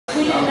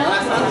Good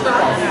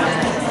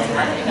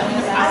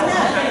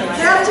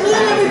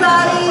afternoon,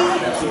 everybody.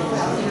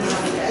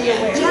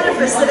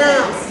 Jennifer, sit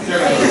down.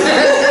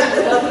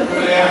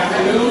 Good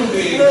afternoon,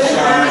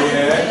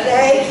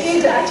 Thank you,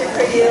 Dr.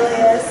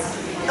 Cornelius.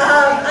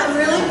 I'm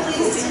really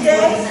pleased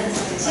today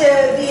to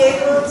be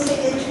able to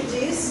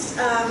introduce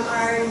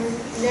our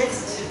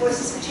next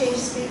Voices for Change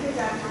speaker,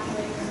 Dr.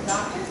 Kelly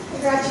Girtz.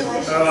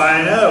 Congratulations. Oh,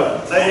 I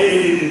know.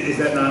 Is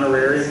that an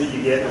honorarium that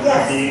you get for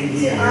being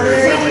here?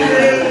 Suddenly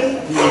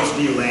the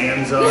PhD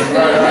lands on.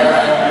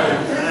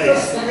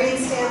 Nice. Read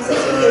stamps and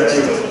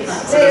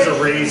PhD. So there's a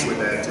raise with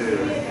that too.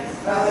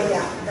 Oh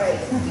yeah, right.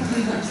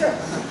 Sure.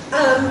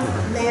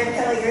 Mayor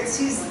Kelly Girtz,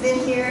 who's been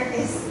here,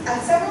 is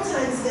several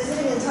times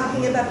visiting and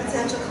talking about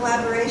potential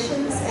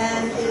collaborations,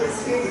 and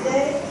is here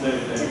today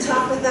to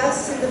talk with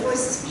us in the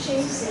Voices for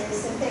Change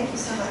series. So thank you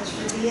so much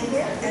for being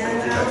here.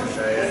 And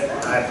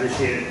I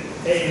appreciate it.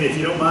 Hey, and if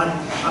you don't mind,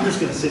 I'm just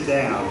going to sit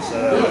down.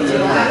 So it's a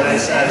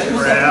nice size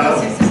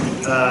crowd.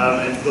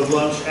 It's the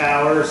lunch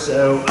hour,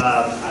 so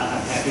I'm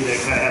happy to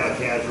kind of have a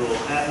casual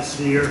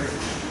atmosphere.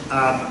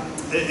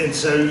 And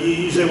so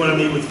usually when I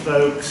meet with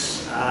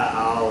folks,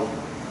 I'll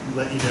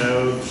let you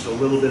know just a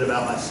little bit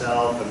about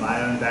myself and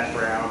my own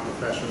background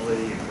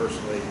professionally and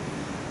personally.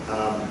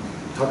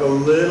 Talk a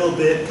little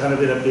bit kind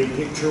of in a big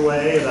picture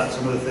way about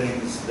some of the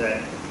things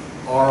that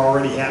are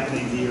already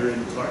happening here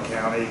in Clark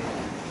County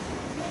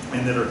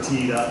and that are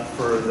teed up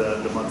for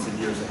the months and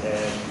years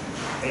ahead.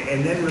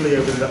 And then really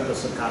open it up to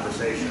some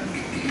conversation.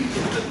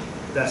 The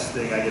best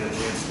thing I get a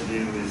chance to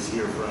do is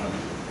hear from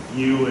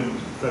you and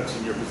folks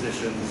in your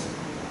positions.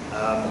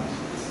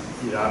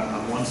 You know,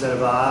 I'm one set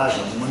of eyes,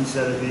 I'm one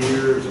set of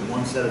ears, I'm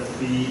one set of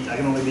feet. I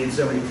can only be in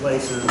so many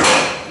places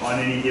on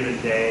any given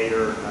day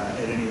or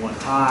at any one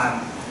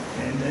time.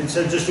 And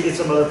so just to get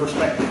some other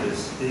perspective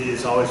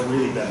is always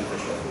really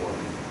beneficial for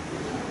me.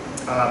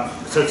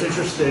 So it's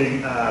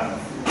interesting,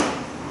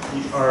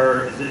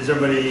 is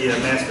everybody a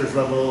master's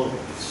level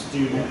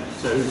student?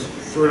 So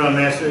who's on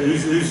master?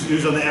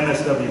 Who's on the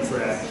MSW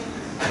track?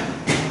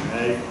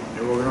 Right?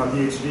 You're working on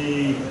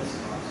PhD.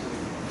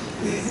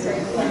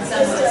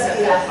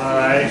 All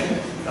right,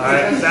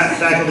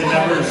 faculty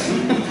members.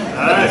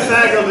 All right,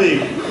 faculty.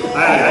 I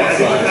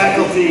think the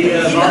faculty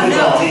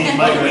volleyball team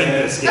might win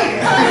this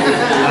game.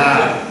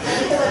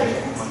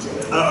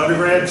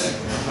 Undergrads.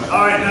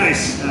 All right,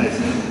 nice.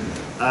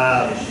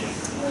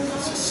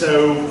 So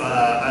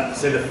I'd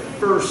say the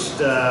first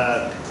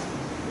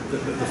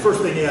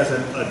thing as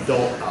an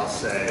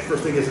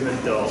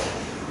adult,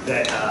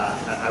 that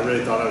I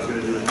really thought I was going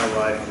to do in my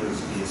life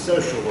was be a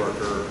social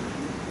worker.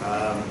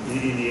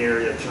 In the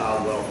area of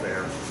child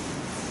welfare.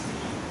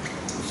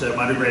 So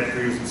my undergrad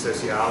degree was in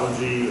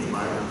sociology with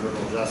minor in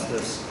criminal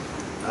justice,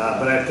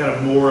 but I had kind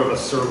of more of a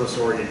service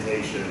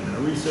orientation and a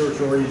research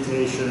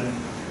orientation.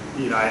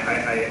 You know,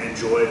 I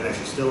enjoyed and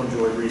actually still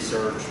enjoy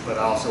research, but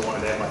I also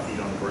wanted to have my feet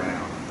on the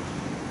ground,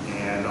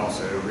 and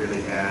also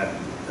really had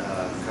kind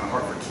of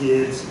heart for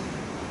kids.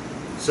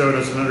 So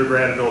as an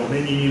undergrad at Old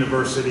Dominion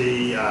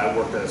University, I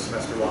worked a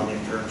semester-long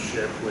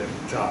internship with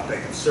Job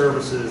Bank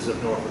Services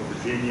of Norfolk,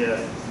 Virginia.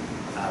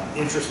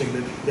 Interesting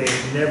that they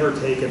had never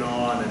taken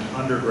on an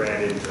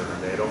undergrad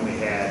intern. They had only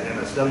had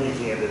MSW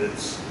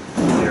candidates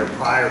there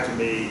prior to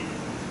me.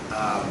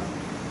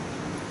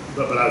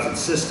 But I was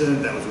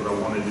insistent, that was what I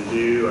wanted to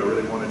do. I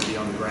really wanted to be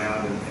on the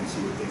ground and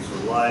see what things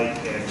were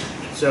like. And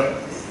so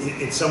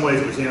in some ways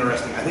it was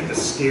interesting. I think to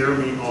scare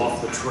me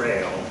off the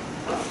trail,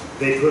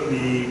 they put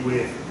me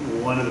with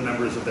one of the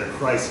members of their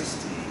crisis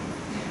team.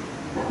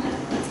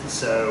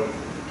 So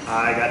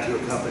I got to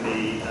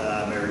accompany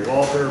Mary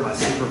Walter, my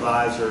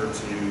supervisor,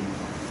 to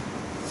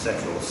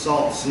sexual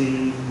assault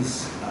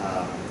scenes,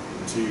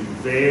 to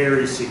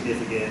very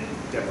significant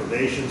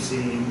deprivation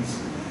scenes.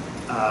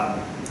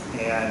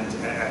 And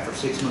after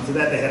 6 months of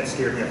that, they had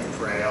scared me off the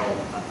trail.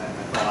 I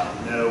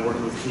thought, no,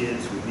 working with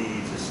kids with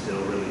needs is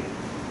still really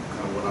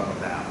kind of what I'm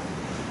about.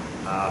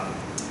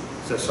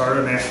 So I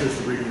started a master's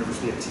degree at the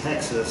University of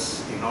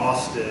Texas in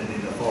Austin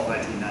in the fall of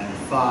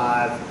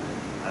 1995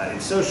 in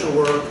social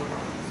work,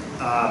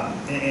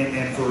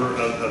 and for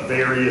a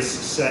various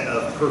set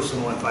of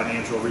personal and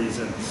financial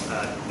reasons,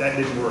 that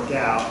didn't work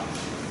out.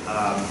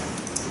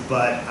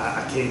 But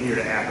I came here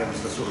to Athens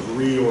to sort of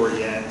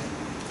reorient,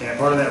 and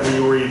part of that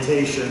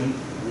reorientation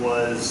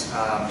was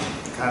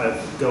kind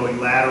of going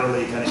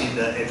laterally kind of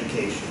into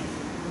education.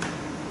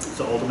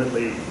 So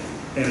ultimately,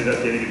 ended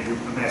up getting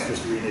a master's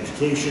degree in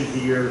education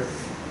here,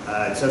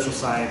 in social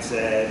science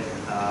ed.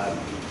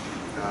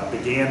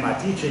 Began my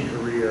teaching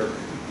career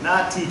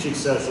not teaching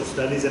social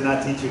studies and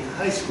not teaching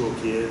high school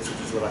kids, which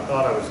is what I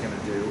thought I was going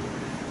to do,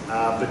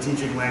 but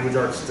teaching language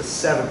arts to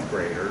 7th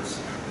graders.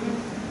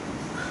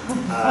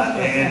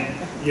 And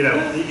you know,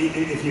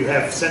 if you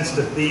have sensed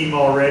the theme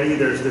already,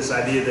 there's this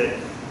idea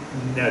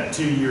that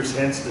 2 years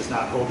hence does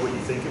not hold what you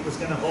think it was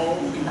going to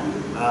hold,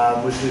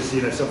 which is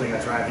something I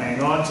try and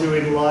hang on to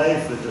in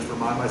life and just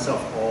remind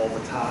myself all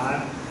the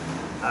time.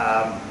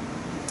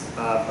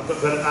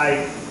 But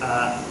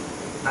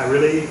I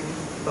really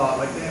thought,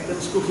 like, man,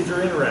 middle school kids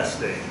are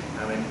interesting.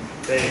 I mean,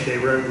 they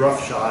rode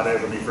roughshod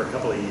over me for a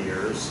couple of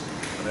years.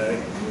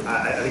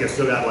 I think I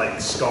still got like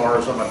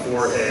scars on my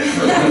forehead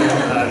from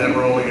them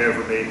rolling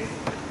over me.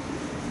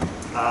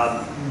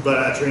 But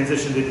I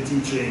transitioned into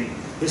teaching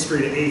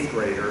history to 8th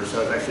graders,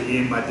 so I was actually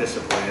in my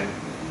discipline.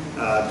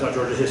 Taught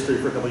Georgia history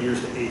for a couple of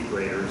years to 8th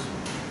graders.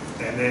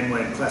 And then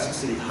when Classic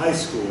City High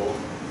School,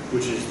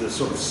 which is the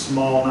sort of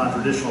small,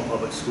 non-traditional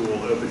public school,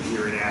 opened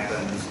here in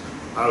Athens,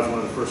 I was one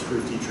of the first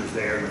group teachers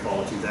there in the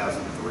fall of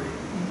 2003.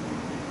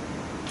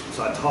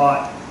 So I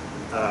taught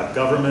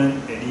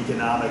government and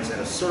economics in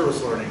a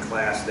service learning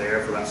class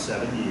there for about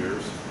 7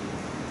 years.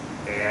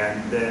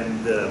 And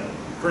then the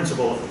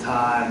principal at the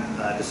time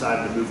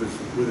decided to move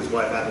with his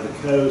wife out to the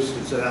coast,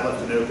 and so that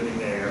left an opening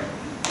there.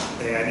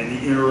 And in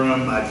the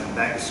interim, I came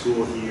back to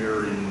school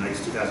here in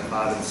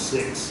 2005 and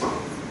 6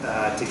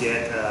 to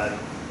get a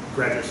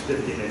graduate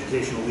certificate in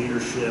educational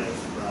leadership,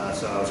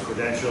 so I was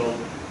credentialed.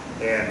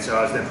 And so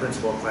I was then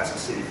principal at Classic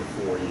City for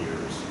 4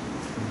 years.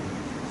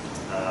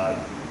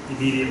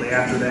 Immediately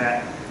after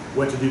that,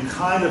 went to do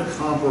kind of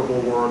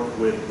comparable work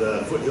with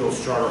the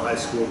Foothills Charter High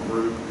School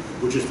group,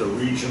 which is the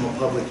regional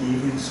public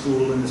evening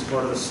school in this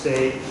part of the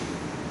state.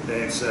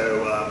 And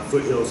so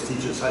Foothills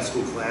teaches high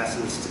school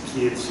classes to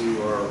kids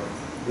who are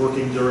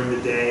working during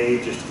the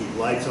day just to keep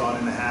lights on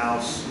in the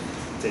house,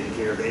 taking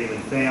care of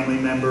ailing family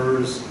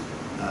members,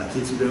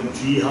 kids who don't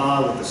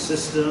jihad with the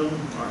system,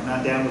 are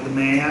not down with the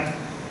man,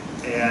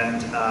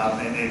 and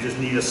just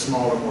need a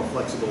smaller, more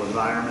flexible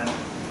environment.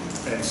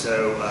 And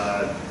so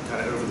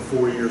kind of over the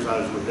 4 years I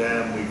was with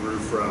them, we grew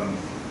from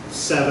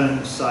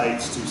 7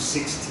 sites to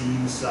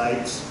 16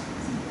 sites.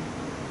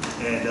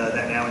 And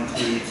that now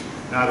includes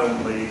not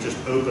only just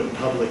open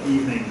public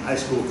evening high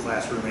school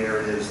classroom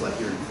areas like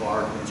here in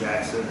Clark and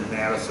Jackson and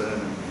Madison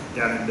and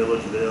down in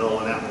Milledgeville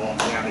and out in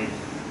Walton County,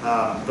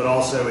 but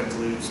also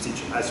includes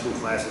teaching high school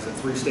classes at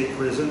 3 state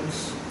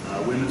prisons,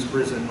 women's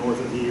prison north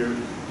of here,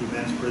 2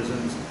 men's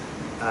prisons,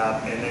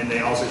 and then they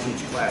also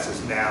teach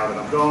classes now that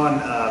I'm gone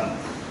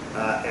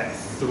at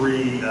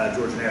 3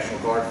 Georgia National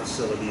Guard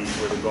facilities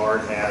where the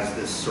Guard has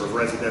this sort of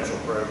residential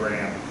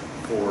program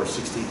for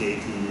 16 to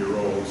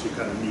 18-year-olds who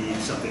kind of need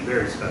something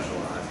very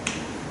specialized.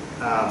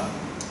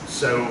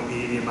 So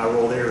in my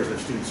role there as a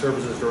student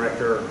services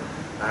director,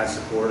 I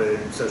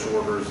supported social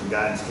workers and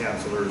guidance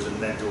counselors and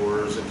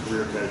mentors and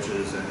career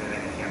coaches and a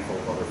handful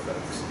of other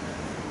folks.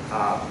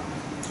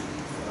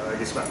 I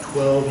guess about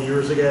 12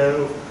 years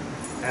ago,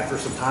 after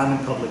some time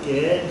in public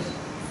ed,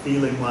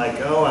 feeling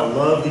like, oh, I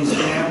love these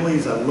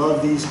families, I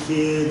love these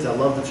kids, I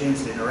love the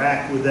chance to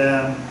interact with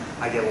them,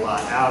 I get a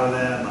lot out of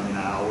them. I mean,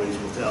 I always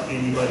will tell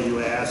anybody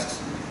who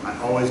asks,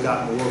 I've always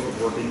gotten more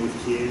from working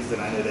with kids than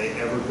I know they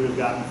ever could have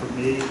gotten from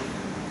me.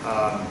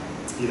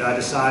 I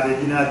decided,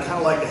 I'd kind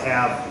of like to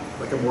have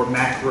like a more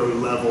macro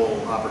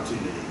level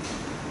opportunity.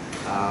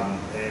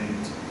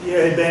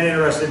 Had been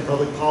interested in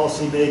public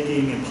policy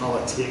making and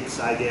politics,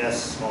 I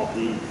guess, small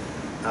p,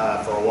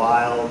 for a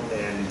while.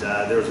 And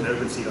there was an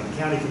open seat on the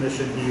county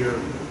commission here.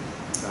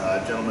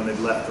 A gentleman had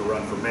left to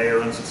run for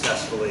mayor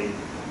unsuccessfully.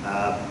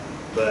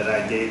 But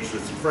I engaged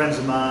with some friends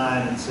of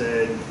mine and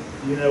said,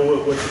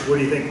 what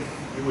do you think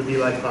it would be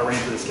like if I ran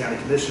for this county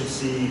commission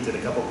seat? And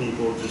a couple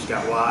people just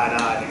got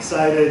wide-eyed and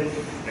excited.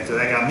 And so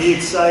that got me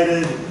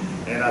excited.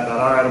 And I thought,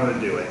 all right, I'm going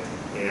to do it.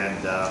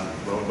 And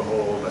lo and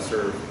behold, I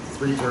served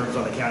 3 terms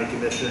on the county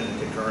commission,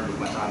 concurrent with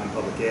my time in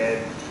public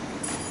ed.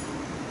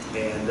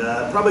 And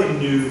probably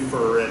knew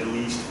for at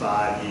least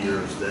 5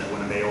 years that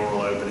when a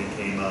mayoral opening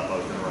came up, I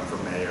was going to run for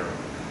mayor.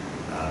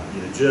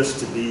 Just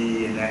to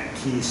be in that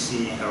key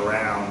seat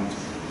around,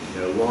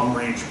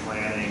 long-range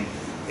planning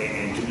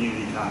and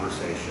community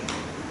conversation.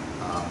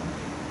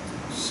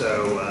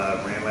 So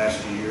ran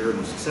last year and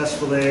was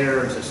successful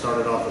there, and so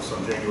started office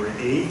on January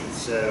 8th,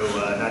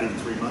 so not even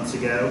 3 months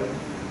ago.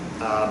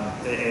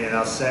 And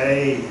I'll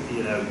say,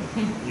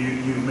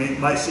 you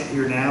might sit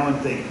here now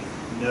and think,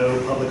 no,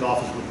 public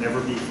office would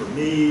never be for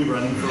me.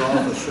 Running for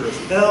office sure as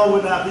hell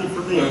would not be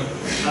for me.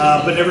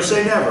 But never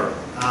say never.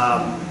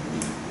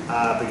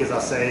 Because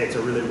I'll say it's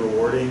a really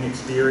rewarding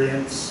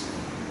experience.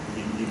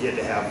 You get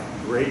to have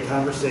great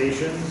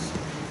conversations.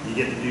 You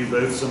get to do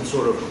both some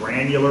sort of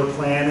granular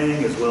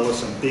planning as well as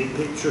some big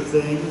picture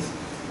things.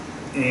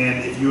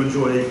 And if you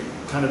enjoy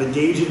kind of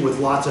engaging with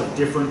lots of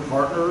different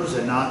partners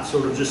and not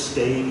sort of just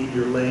staying in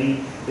your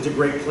lane, it's a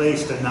great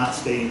place to not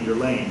stay in your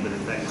lane, but in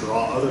fact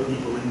draw other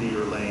people into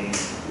your lane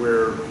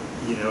where,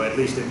 at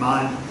least in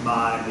my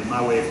mind, in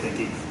my way of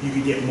thinking, you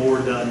can get more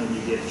done than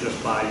you get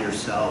just by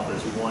yourself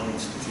as one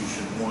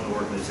institution, one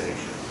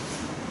organization.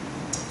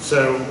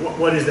 So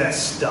what is that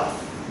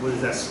stuff? What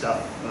is that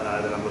stuff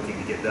that I'm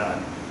looking to get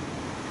done?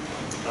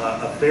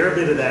 A fair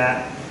bit of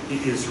that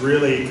is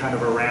really kind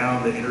of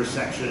around the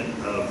intersection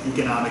of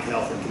economic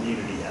health and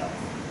community health.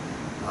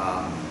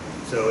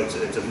 So it's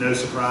of no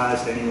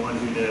surprise to anyone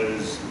who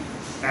knows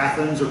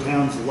Athens or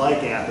towns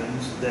like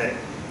Athens that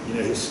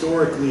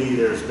historically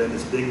there's been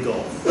this big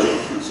gulf.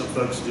 Some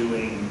folks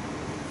doing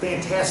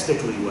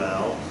fantastically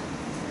well,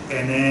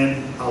 and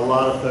then a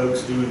lot of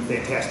folks doing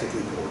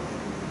fantastically poorly.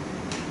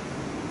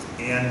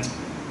 And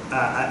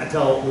I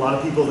tell a lot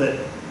of people that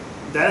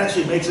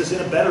actually makes us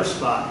in a better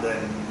spot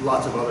than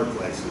lots of other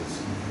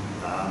places.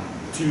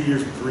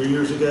 3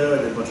 years ago,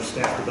 I did a bunch of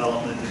staff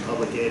development in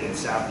public ed in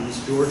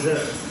southeast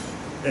Georgia,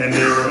 and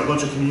there were a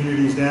bunch of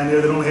communities down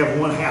there that only have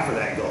one half of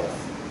that gulf.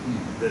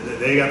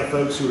 They got the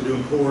folks who are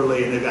doing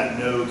poorly, and they've got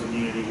no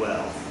community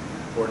wealth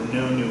or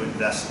no new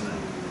investment.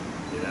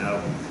 You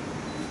know,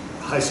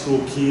 high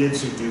school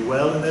kids who do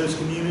well in those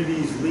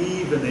communities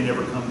leave and they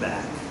never come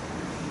back.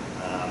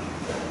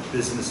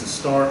 Businesses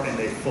start and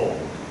they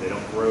fold. They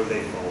don't grow,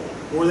 they fold,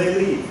 or they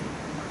leave.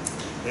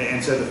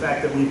 And so the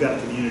fact that we've got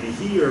a community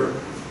here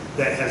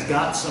that has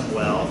got some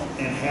wealth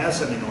and has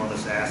some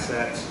enormous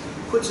assets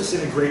puts us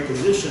in a great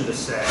position to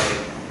say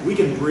we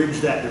can bridge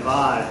that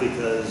divide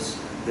because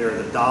there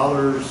are the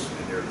dollars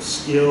and there are the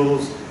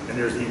skills and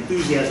there's the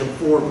enthusiasm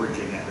for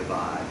bridging that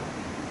divide.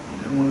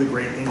 You know, one of the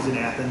great things in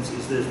Athens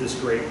is there's this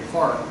great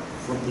heart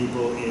from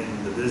people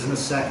in the business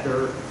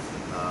sector,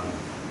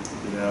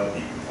 you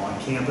know, on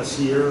campus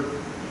here,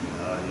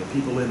 you know,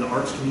 people in the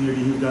arts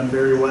community who've done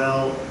very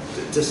well,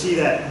 to see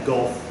that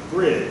gulf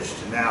bridged.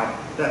 Now,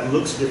 that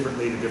looks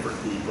differently to different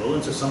people,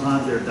 and so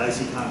sometimes there are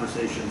dicey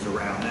conversations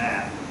around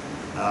that.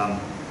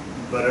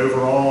 But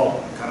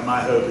overall, kind of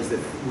my hope is that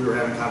we were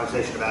having a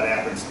conversation about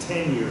Athens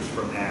 10 years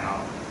from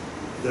now,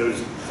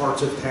 those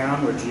parts of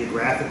town where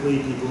geographically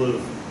people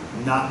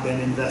have not been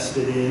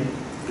invested in,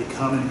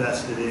 become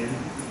invested in,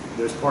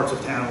 those parts of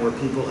town where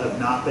people have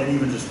not been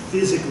even just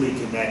physically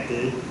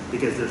connected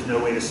because there's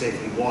no way to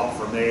safely walk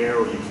from there,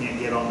 or you can't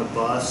get on the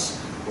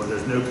bus, or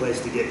there's no place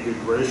to get good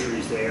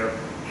groceries there,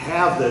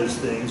 have those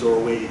things or a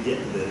way to get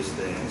to those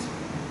things.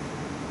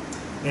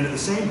 And at the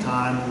same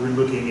time, we're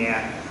looking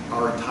at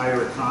our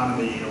entire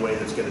economy in a way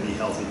that's going to be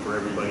healthy for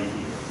everybody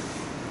here.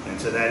 And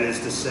so that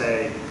is to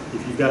say,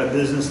 if you've got a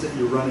business that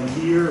you're running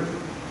here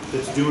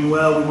that's doing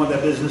well, we want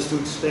that business to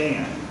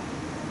expand.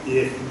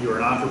 If you're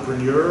an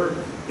entrepreneur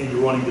and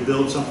you're wanting to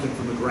build something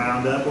from the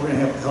ground up, we're going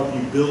to help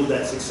you build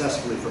that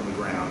successfully from the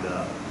ground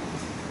up.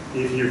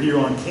 If you're here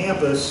on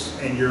campus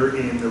and you're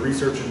in the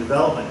research and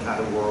development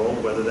kind of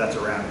world, whether that's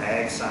around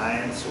ag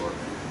science or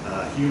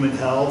human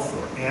health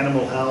or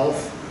animal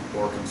health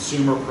or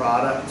consumer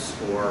products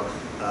or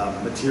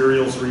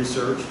materials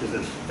research, because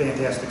there's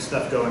fantastic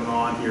stuff going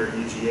on here at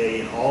UGA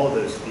in all of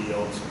those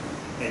fields,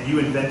 and you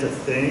invent a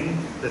thing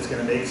that's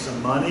going to make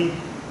some money,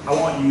 I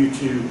want you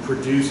to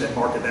produce and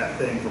market that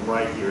thing from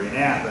right here in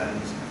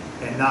Athens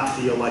and not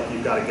feel like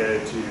you've got to go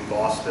to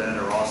Boston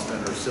or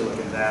Austin or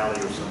Silicon Valley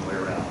or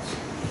somewhere else.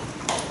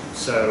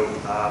 So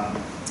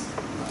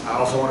I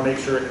also want to make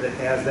sure that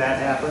as that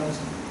happens,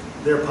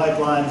 there are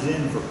pipelines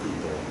in for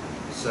people.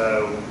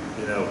 So,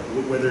 you know,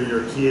 whether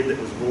you're a kid that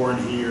was born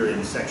here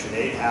in Section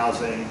 8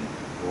 housing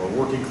or a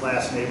working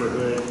class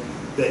neighborhood,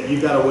 that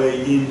you've got a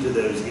way into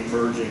those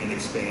emerging and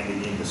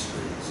expanding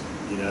industries.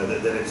 You know,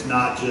 that it's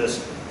not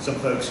just some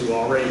folks who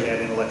already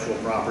had intellectual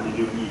property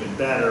doing even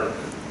better,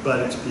 but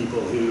it's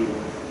people who,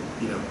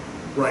 you know,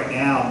 right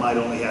now might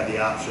only have the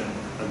option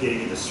of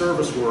getting into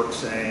service work,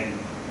 saying,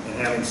 and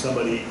having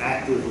somebody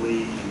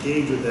actively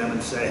engage with them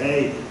and say,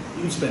 hey,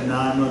 you can spend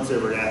 9 months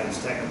over at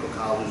Athens Technical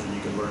College and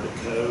you can learn to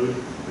code,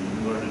 or you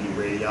can learn to do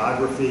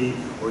radiography,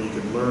 or you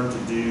can learn to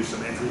do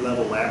some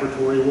entry-level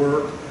laboratory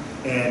work,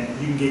 and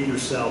you can get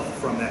yourself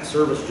from that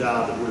service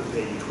job that would have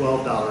paid you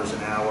 $12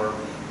 an hour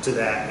to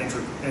that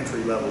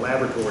entry-level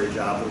laboratory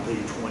job that will pay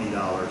you $20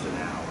 an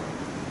hour.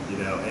 You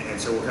know, and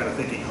so we're kind of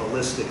thinking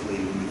holistically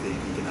when we think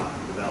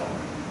economic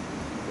development.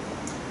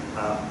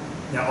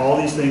 Now, all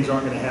these things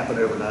aren't going to happen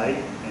overnight,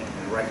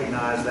 and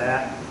recognize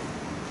that.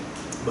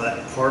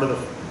 But part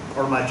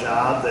of my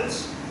job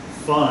that's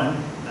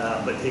fun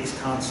but takes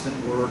constant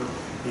work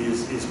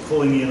is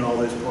pulling in all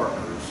those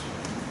partners.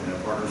 You know,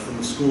 partners from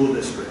the school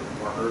district,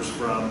 partners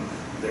from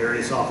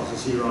various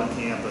offices here on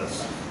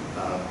campus.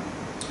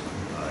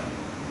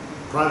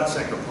 Private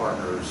sector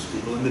partners,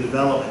 people in the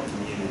development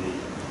community.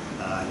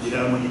 You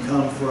know, when you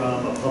come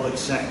from a public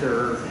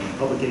sector and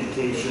public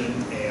education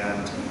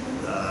and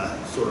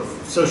sort of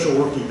social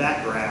worky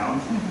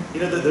background, you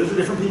know, those are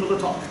different people to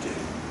talk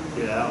to.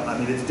 You know, I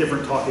mean, it's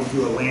different talking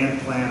to a land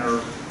planner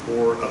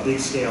or a big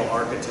scale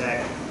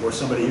architect or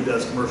somebody who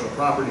does commercial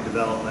property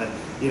development,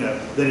 you know,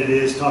 than it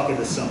is talking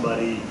to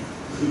somebody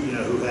who, you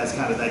know, who has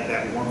kind of like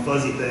that warm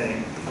fuzzy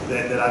thing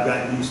that I've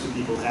gotten used to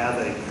people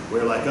having,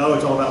 where like, oh,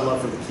 it's all about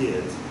love for the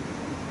kids.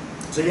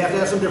 So you have to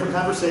have some different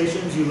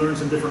conversations. You learn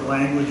some different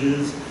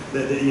languages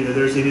that you know,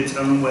 there's in its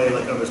own way,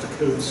 like almost a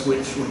code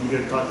switch when you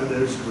go to talk to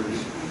those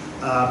groups.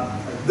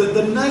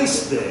 The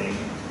nice thing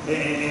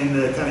and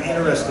the kind of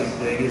interesting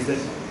thing is that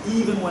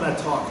even when I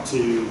talk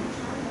to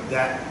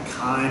that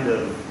kind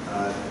of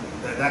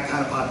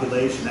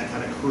population, that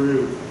kind of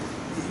crew,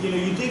 you know,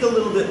 you dig a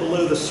little bit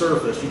below the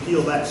surface, you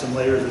peel back some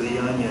layers of the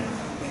onion,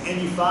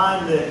 and you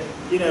find that,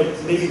 you know,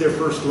 maybe their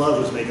first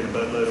love was making a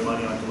boatload of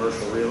money on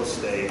commercial real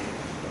estate,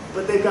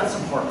 but they've got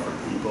some heart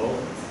for people,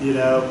 you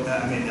know.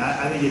 I mean,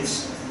 I think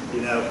it's,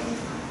 you know,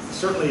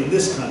 certainly in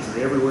this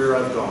country, everywhere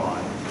I've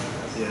gone,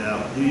 you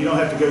know, you don't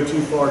have to go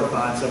too far to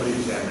find somebody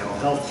who's had mental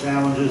health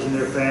challenges in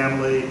their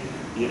family,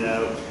 you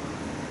know.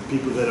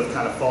 people that have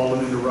kind of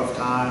fallen into rough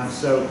times.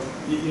 So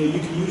you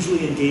can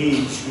usually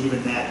engage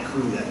even that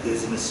crew, that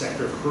business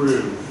sector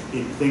crew,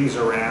 in things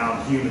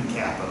around human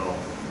capital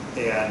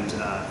and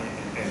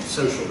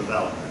social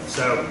development.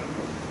 So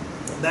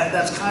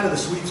that's kind of the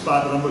sweet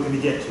spot that I'm looking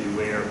to get to,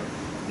 where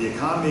the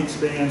economy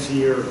expands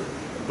here,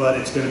 but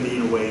it's going to be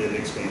in a way that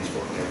expands for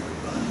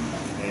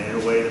everybody, and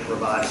in a way that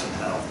provides some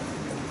help.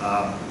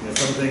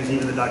 Some things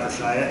even that Dr.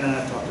 Cheyette and I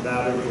have talked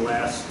about over the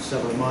last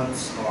several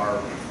months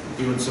are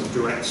doing some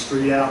direct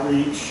street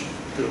outreach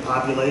to the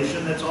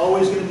population that's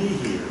always going to be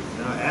here.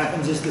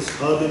 Athens is this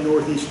hub in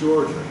Northeast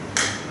Georgia.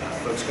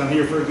 Folks come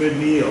here for a good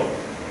meal.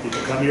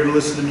 People come here to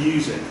listen to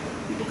music.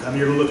 People come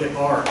here to look at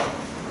art.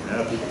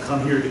 People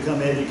come here to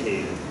become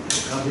educated.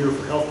 People come here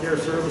for healthcare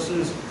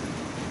services.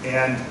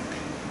 And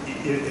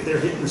if they're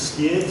hitting the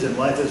skids and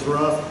life is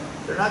rough,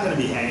 they're not going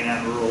to be hanging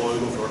out in rural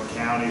Oglethorpe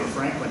County or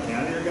Franklin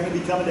County. They're going to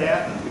be coming to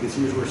Athens because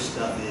here's where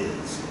stuff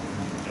is.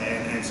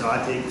 And so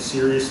I take it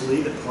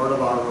seriously that part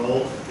of our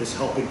role is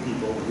helping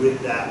people with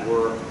that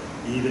work,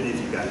 even if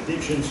you've got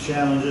addictions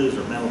challenges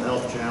or mental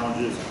health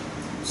challenges.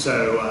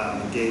 So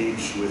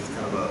engage with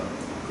kind of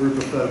a group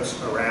of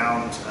folks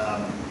around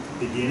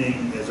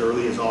beginning as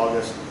early as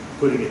August,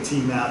 putting a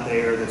team out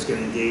there that's going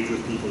to engage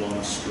with people on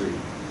the street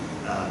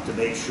to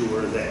make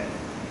sure that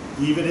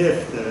even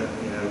if we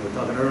were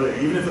talking earlier,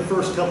 even if the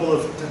first couple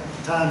of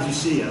times you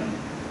see them,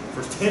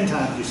 first 10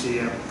 times you see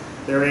them,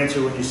 their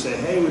answer when you say,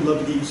 hey, we'd love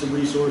to give you some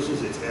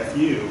resources, it's F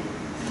you.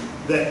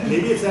 That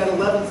maybe it's that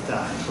 11th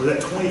time or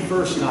that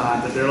 21st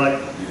time that they're like,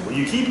 well,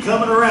 you keep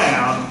coming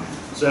around,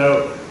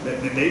 so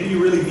maybe you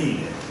really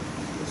mean it.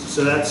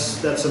 So that's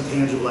some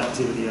tangible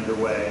activity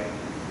underway.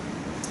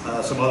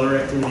 Some other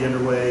activity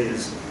underway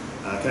is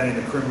kind of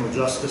in the criminal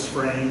justice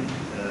frame.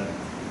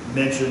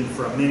 Mentioned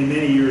from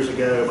many years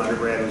ago, my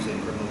undergrad was in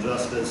criminal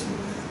justice.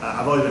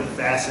 I've always been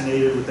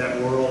fascinated with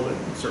that world,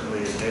 and certainly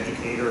as an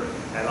educator,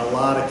 and a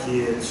lot of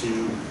kids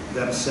who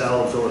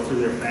themselves or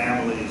through their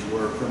families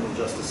were criminal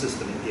justice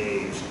system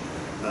engaged.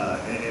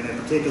 And then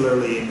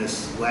particularly in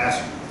this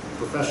last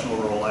professional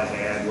role I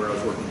had, where I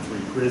was working in 3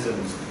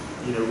 prisons,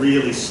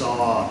 really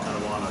saw kind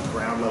of on a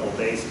ground level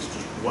basis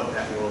just what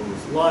that world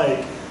was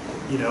like.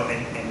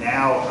 And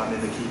now I'm in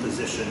the key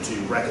position to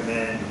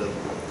recommend the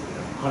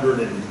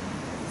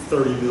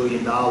 $130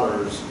 million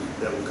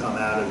that will come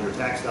out of your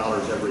tax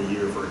dollars every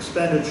year for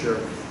expenditure,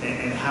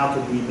 and how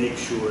can we make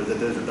sure that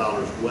those are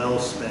dollars well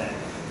spent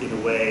in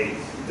a way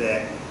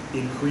that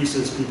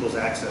increases people's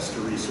access to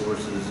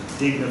resources,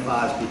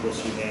 dignifies people's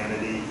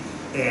humanity,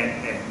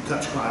 and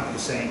cuts crime at the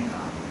same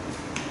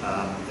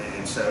time.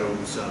 And so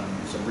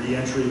some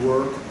reentry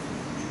work,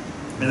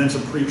 and then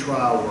some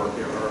pre-trial work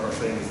are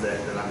things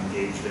that I'm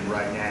engaged in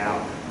right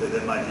now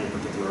that might be of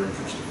particular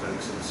interest to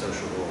folks in the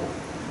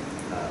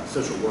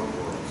social work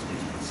world.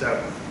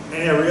 So,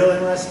 yeah, real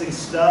interesting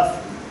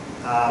stuff,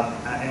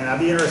 and I'd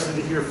be interested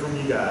to hear from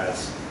you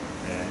guys.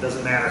 And it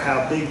doesn't matter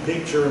how big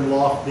picture and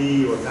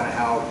lofty, or kind of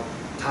how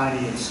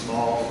tiny and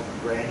small,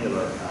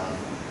 granular.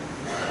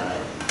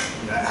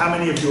 How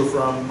many of you are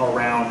from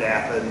around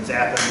Athens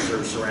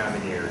or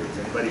surrounding areas?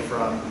 Anybody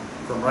from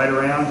right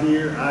around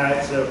here? All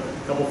right, so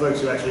a couple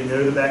folks who actually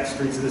know the back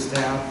streets of this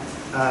town.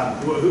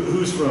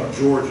 Who's from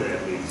Georgia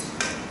at least?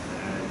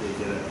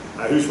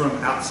 Who's from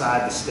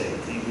outside the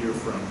state? Came here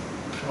from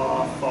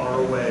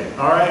far away.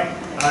 All right,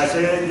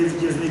 so that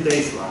gives me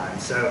baseline.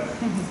 So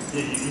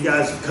you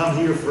guys come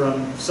here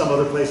from some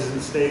other places in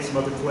the state, some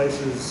other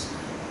places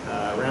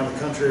around the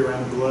country,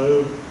 around the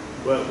globe.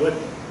 What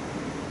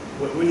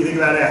do you think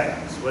about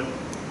Athens?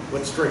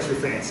 What strikes your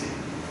fancy?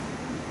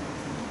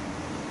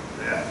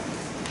 Yeah.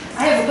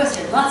 I have a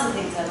question. Lots of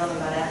things I love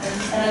about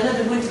Athens, and I live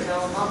in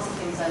Winterville, and lots of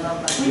things I love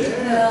about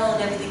Winterville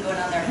and everything going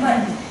on there.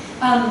 But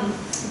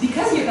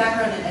because of your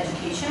background in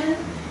education,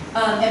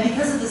 and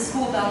because of the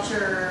school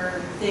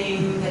voucher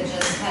thing that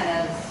just kind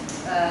of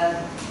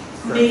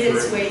made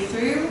its way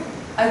through,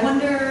 I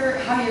wonder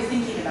how you're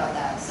thinking about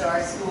that. So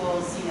our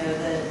schools,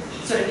 the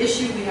sort of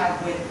issue we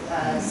have with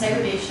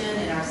segregation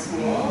in our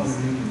schools,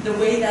 the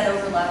way that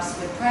overlaps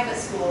with private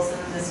schools,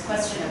 and this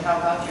question of how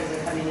vouchers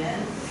are coming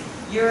in.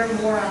 You're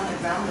more on the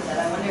ground with that.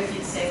 I wonder if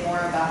you'd say more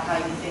about how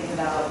you think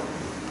about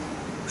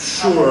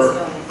Sure.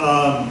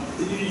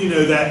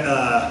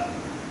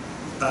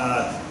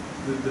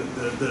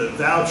 The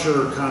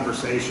voucher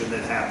conversation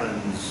that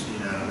happens,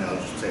 I'll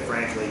just say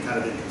frankly, kind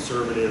of in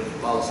conservative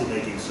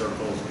policymaking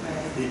circles,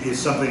 is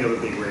something of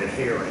a big red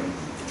herring.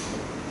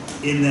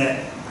 In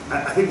that,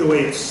 I think the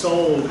way it's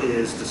sold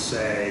is to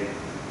say,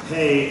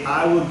 hey,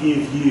 I will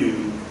give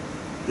you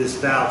this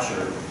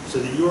voucher so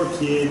that your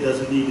kid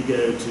doesn't need to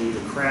go to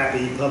the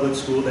crappy public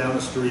school down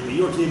the street, but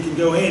your kid can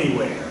go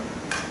anywhere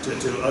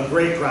to a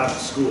great private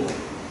school.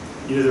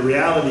 The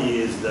reality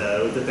is,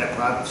 though, that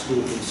private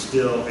school can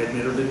still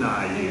admit or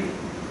deny you,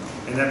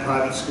 and that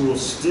private school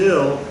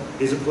still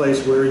is a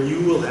place where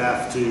you will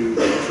have to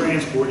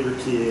transport your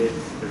kid.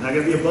 There's not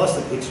going to be a bus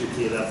that picks your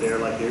kid up there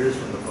like there is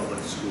from the public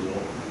school.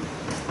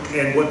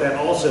 And what that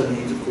also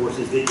means, of course,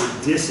 is that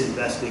you're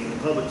disinvesting in the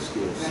public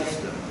school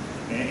system.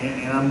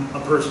 And I'm a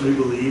person who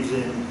believes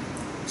in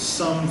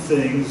some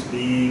things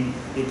being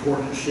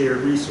important shared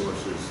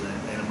resources,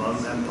 and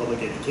among them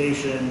public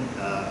education.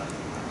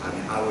 I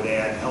mean, I would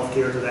add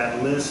healthcare to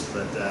that list,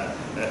 but that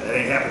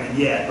ain't happening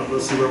yet, but we'll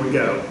see where we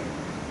go.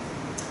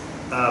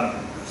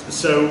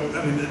 So,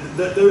 I mean,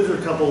 those are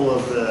a couple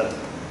of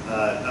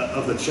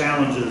the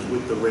challenges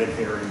with the red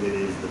herring that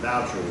is the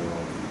voucher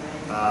world.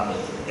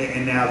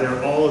 And now there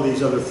are all of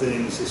these other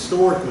things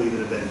historically that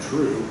have been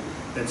true,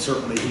 and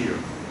certainly here.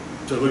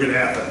 So look at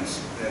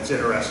Athens, that's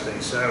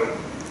interesting. So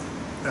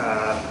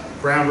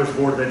Brown versus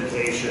Board of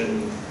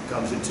Education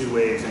comes in 2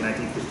 waves, in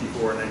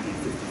 1954 and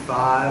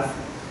 1955.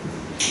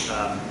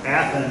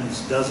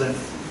 Athens doesn't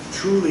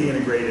truly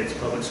integrate its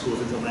public schools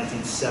until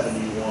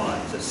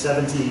 1971, so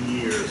 17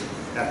 years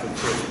after the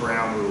first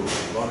Brown rule,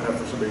 long enough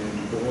for somebody to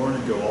be born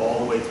and go all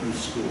the way through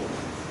school.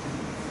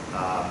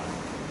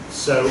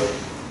 So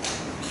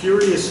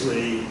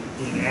curiously,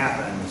 in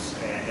Athens,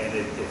 and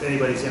if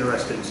anybody's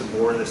interested in some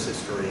more of this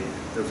history,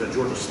 there was a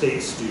Georgia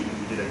State student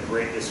who did a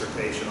great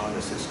dissertation on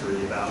this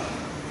history about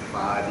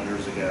 5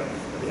 years ago.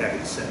 I'd be happy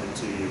to send it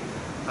to you.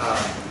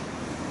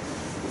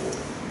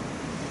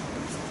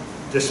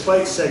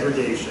 Despite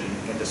segregation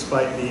and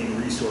despite being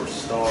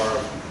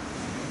resource-starved,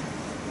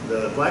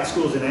 the black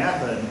schools in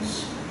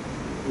Athens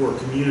were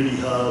community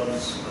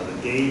hubs of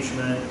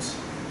engagement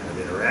and of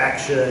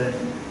interaction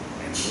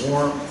and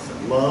warmth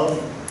and love.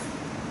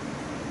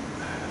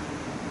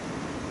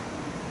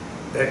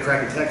 They had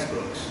crappy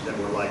textbooks that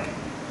were like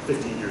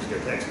 15 years ago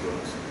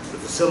textbooks. The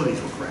facilities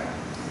were crap.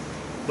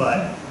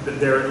 But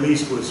there at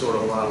least was sort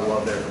of a lot of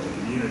love there from the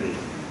community.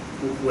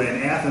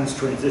 When Athens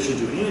transitioned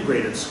to an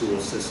integrated school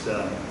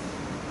system,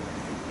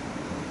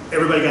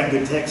 everybody got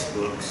good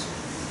textbooks,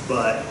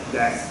 but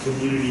that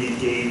community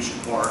engaged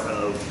part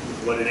of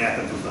what in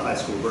Athens was the high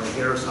school, Vernon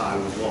Harris High,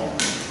 was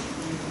lost.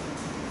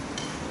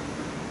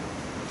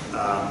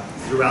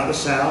 Throughout the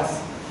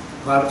South,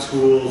 private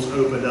schools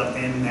opened up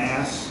en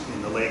masse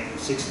in the late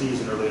 60s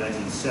and early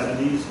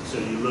 1970s. So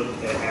you look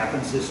at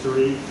Athens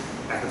history,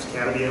 Athens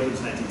Academy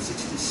opens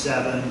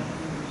 1967,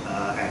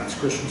 Athens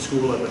Christian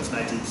School opens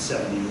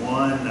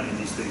 1971. I mean,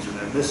 these things are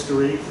no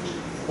mystery.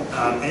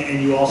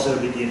 And you also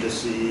begin to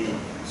see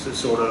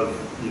sort of,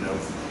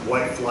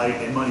 white flight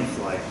and money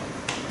flight.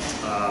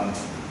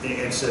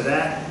 And so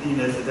that,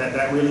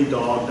 that really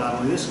dogged not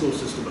only this school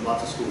system, but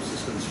lots of school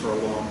systems for a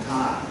long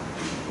time.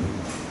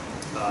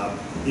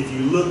 If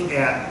you look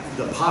at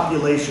the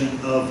population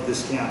of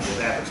this county, of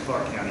Athens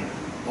Clarke County,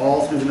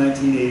 all through the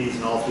 1980s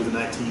and all through the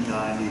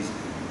 1990s,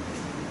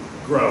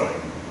 growing.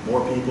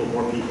 More people,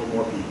 more people,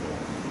 more people.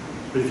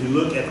 But if you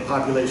look at the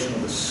population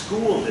of the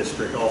school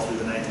district all through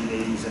the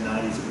 1980s and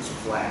 90s, it was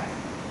flat,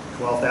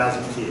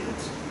 12,000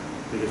 kids.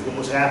 Because what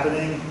was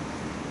happening,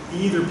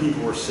 either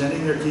people were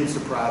sending their kids to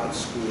private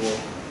school,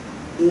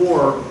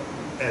 or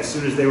as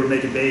soon as they were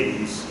making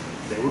babies,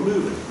 they were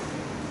moving.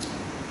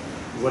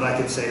 What I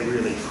can say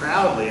really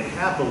proudly and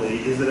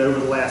happily is that over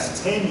the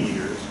last 10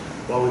 years,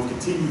 while we've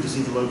continued to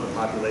see the local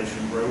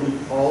population grow,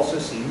 we've also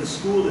seen the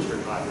school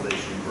district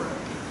population grow.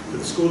 So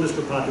the school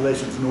district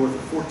population is north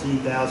of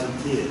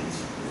 14,000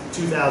 kids,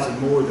 2,000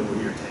 more than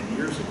were here 10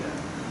 years ago.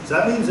 So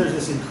that means there's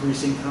this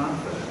increasing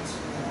confidence.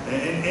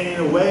 And in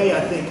a way, I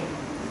think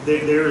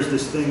there is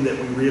this thing that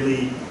we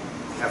really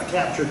have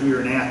captured here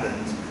in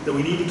Athens that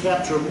we need to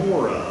capture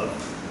more of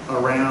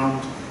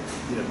around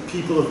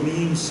people of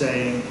means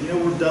saying,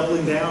 we're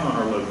doubling down on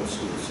our local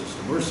school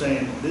system. We're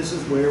saying this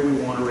is where we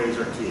want to raise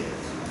our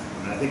kids.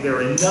 And I think there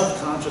are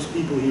enough conscious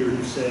people here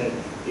who said,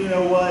 you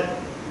know what,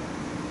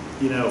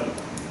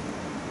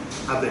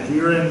 I've been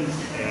hearing,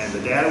 and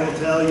the data will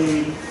tell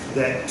you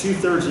that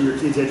 2/3 of your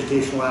kids'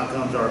 educational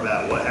outcomes are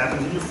about what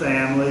happens in your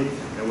family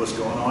and what's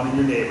going on in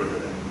your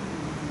neighborhood.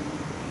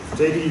 If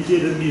you're taking your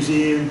kid to the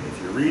museum,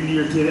 if you're reading to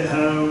your kid at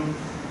home,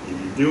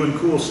 if you're doing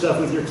cool stuff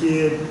with your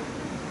kid,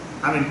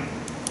 I mean,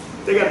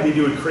 they got to be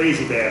doing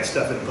crazy bad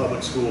stuff in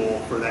public school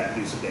for that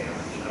to do some damage.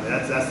 I mean,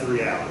 that's the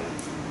reality.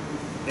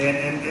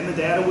 And the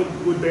data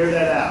would bear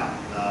that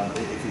out.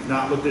 If you've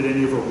not looked at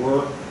any of her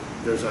work,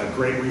 there's a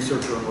great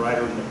researcher and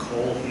writer,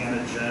 Nicole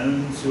Hannah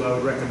Jones, who I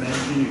would recommend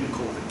to you,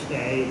 Nicole with a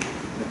K,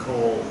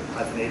 Nicole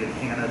hyphenated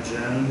Hannah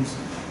Jones,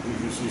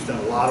 who's done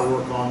a lot of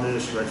work on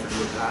this. She writes for New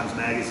York Times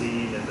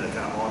Magazine and the kind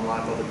of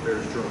online public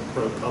affairs journal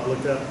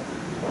ProPublica.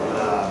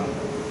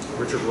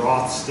 Richard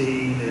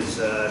Rothstein is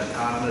an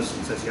economist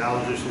and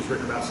sociologist who's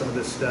written about some of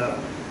this stuff.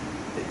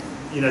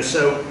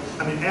 So,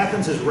 I mean,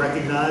 Athens has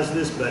recognized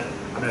this, but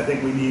I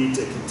think we need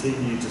to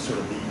continue to sort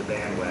of beat the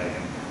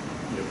bandwagon.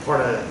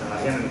 Part of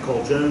Hannah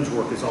Nicole Jones'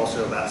 work is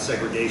also about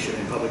segregation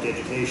in public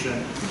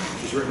education.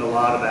 She's written a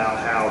lot about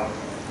how,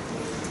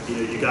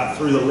 you got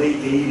through the late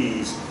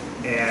 80s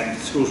and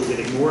schools were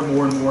getting more and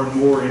more and more and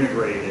more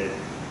integrated.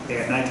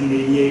 And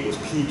 1988 was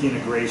peak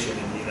integration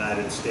in the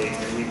United States,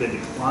 and we've been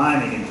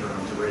declining in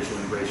terms of racial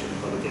integration in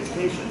public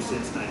education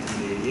since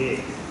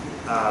 1988.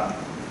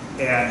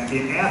 And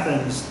in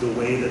Athens, the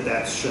way that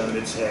that's shown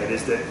its head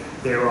is that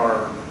there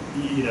are,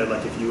 you know,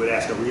 like if you would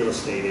ask a real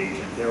estate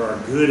agent, there are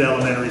good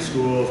elementary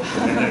schools,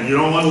 and you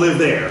don't want to live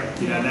there.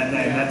 You know, and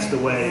that's the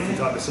way, if you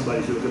talk to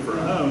somebody who's looking for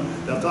a home,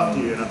 they'll talk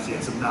to you, and I'm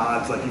seeing some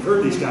nods, like you've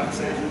heard these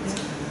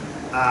conversations.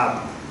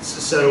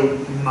 So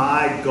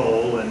my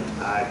goal, and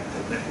I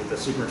have met with the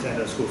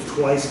superintendent of schools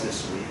twice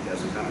this week, had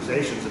some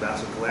conversations about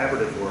some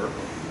collaborative work,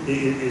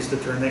 is to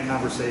turn that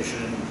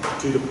conversation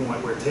to the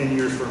point where 10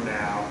 years from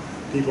now,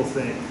 people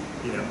think,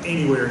 you know,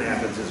 anywhere in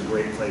Athens is a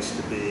great place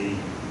to be.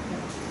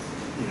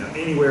 You know,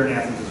 anywhere in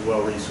Athens is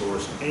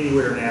well-resourced.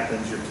 Anywhere in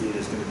Athens, your kid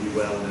is going to do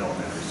well in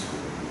elementary school.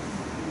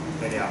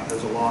 And yeah,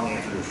 there's a long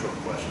answer to a short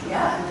question.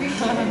 Yeah,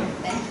 appreciate it.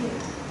 Thank you.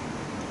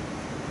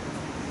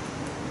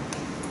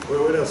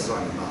 What else is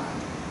on your mind?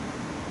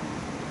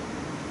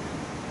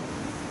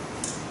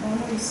 I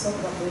know you spoke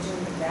about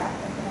bridging the gap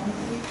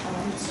economically.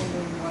 I'm just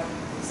wondering what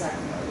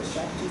exactly are the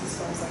strategies as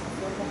far as like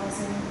affordable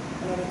housing?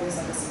 I know that there's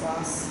like a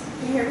SPLOST.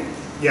 Can you hear me?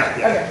 Yeah.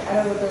 Okay. I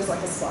know that there's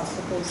like a SPLOST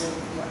proposal.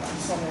 I'm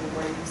just wondering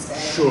where you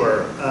stand.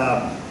 Sure.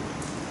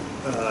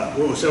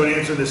 Well, so in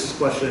answer to this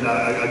question,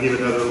 I'll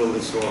give another little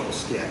historical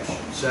sketch.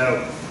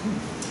 So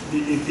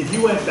if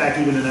you went back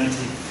even to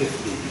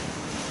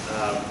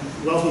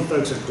 1950, wealthy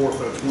folks and poor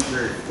folks weren't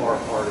very far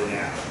apart in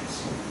Athens.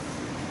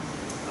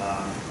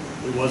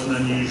 It wasn't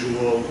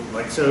unusual.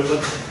 Like, so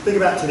let's think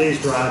about today's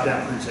drive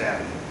down Prince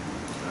Avenue.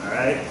 All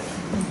right?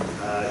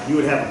 You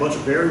would have a bunch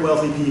of very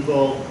wealthy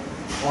people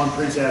on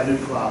Prince Avenue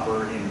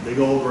proper in big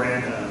old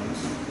grand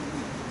homes.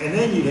 And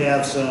then you'd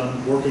have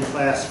some working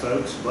class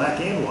folks, black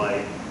and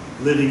white,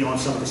 living on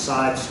some of the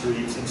side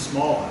streets in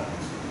small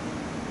homes.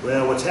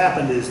 Well, what's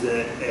happened is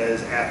that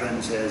as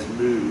Athens has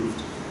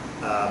moved,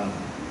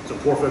 so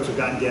poor folks have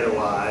gotten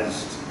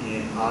ghettoized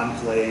in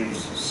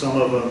enclaves, some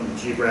of them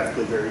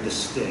geographically very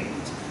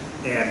distinct.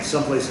 And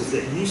some places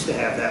that used to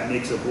have that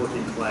mix of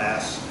working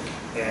class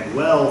and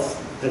wealth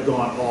have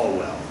gone all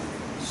wealth.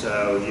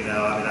 So, you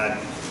know, I mean, I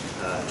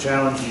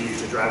challenge you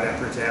to drive down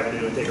Prince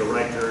Avenue and take a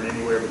right turn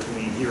anywhere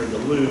between here and the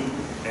Loop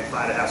and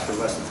find a house for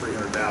less than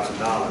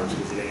 $300,000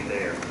 because it ain't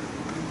there.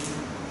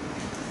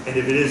 And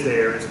if it is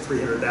there, it's a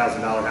 $300,000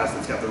 house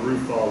that's got the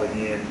roof falling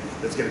in,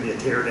 that's going to be a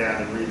tear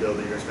down and rebuild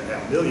that you're going to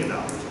spend $500,000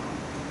 on.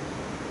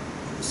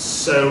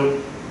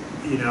 So,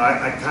 you know,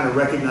 I kind of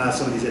recognize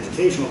some of these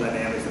educational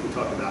dynamics that we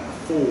talked about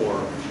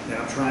before, and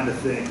I'm trying to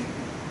think,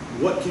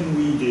 what can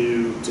we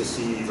do to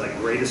see like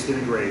greatest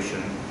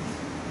integration,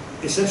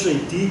 essentially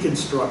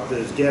deconstruct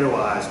those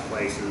ghettoized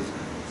places,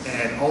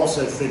 and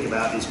also think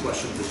about these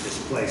questions of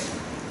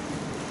displacement.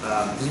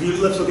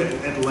 Let's look at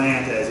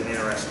Atlanta as an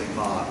interesting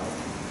model.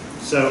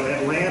 So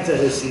Atlanta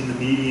has seen the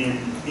median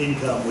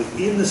income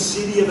within the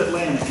city of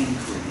Atlanta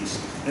increase,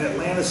 and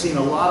Atlanta's seen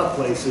a lot of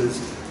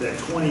places that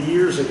 20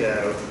 years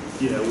ago,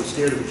 you know, would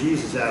scare the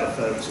bejesus out of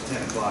folks at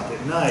 10 o'clock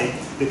at night,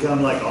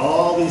 become like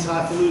all these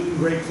highfalutin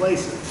great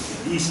places,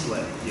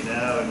 Eastlake, you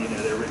know, and you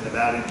know, they're written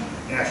about in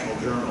national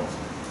journals.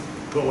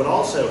 But what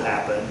also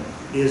happened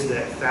is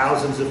that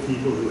thousands of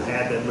people who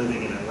had been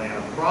living in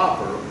Atlanta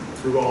proper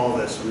through all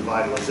this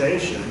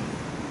revitalization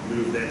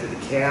moved into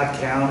DeKalb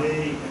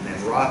County, and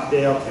then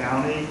Rockdale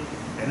County,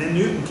 and then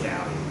Newton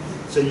County.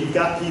 So you've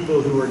got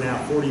people who are now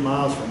 40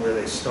 miles from where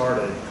they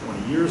started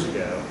 20 years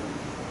ago,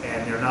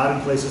 and they're not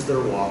in places that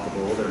are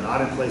walkable, they're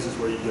not in places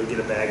where you can go get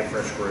a bag of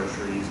fresh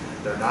groceries,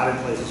 they're not in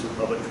places with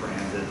public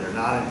transit, they're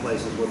not in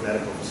places where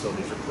medical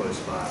facilities are close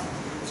by.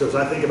 So as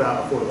I think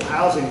about affordable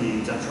housing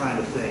needs, I'm trying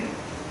to think,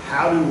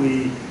 how do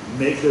we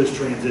make those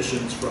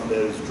transitions from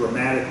those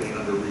dramatically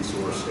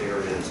under-resourced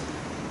areas?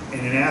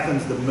 And in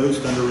Athens, the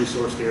most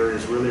under-resourced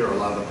areas really are a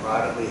lot of the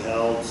privately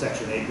held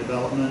Section 8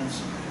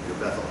 developments, your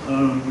Bethel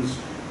Homes,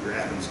 your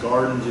Athens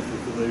Gardens, if you're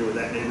familiar with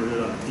that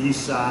neighborhood on the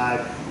east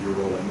side, your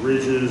Rolling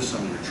Ridges,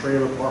 some of your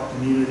trailer park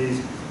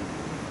communities.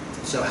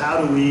 So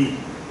how do we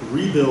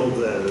rebuild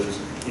those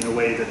in a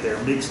way that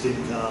they're mixed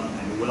income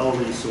and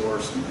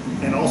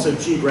well-resourced and also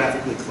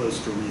geographically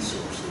close to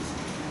resources?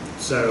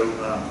 So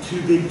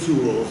two big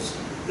tools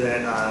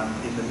that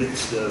I'm in the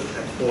midst of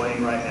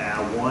employing right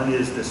now. One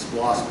is this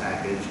SPLOST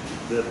package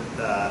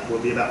that will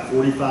be about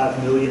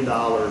 $45 million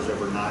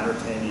over 9 or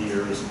 10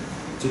 years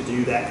to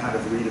do that kind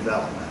of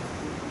redevelopment.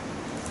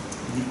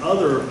 The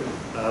other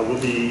will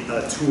be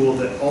a tool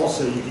that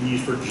also you can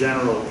use for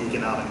general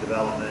economic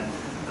development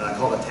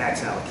called a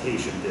tax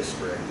allocation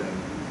district.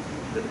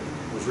 And that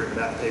was written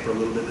about in the paper a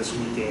little bit this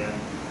weekend.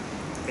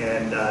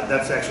 And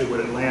that's actually what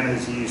Atlanta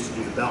has used to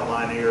do the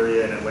Beltline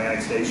area and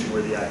Atlantic Station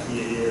where the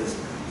IKEA is.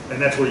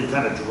 And that's where you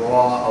kind of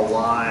draw a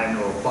line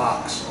or a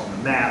box on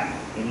the map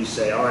and you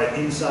say, all right,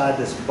 inside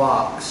this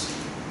box,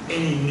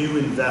 any new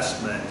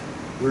investment,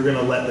 we're going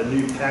to let the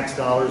new tax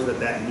dollars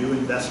that new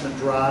investment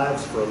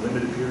drives for a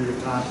limited period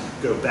of time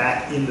go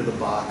back into the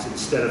box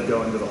instead of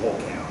going to the whole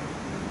county.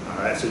 All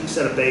right, so you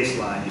set a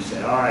baseline. You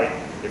say, all right,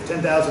 if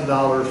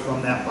 $10,000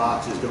 from that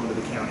box is going to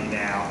the county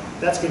now,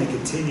 that's going to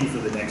continue for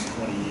the next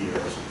 20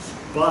 years.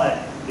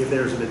 But if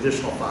there's an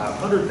additional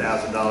 $500,000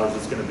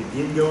 that's going to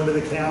begin going to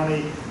the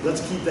county,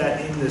 let's keep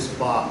that in this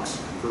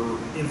box for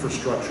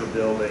infrastructure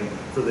building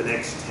for the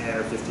next 10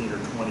 or 15 or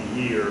 20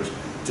 years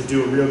to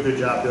do a real good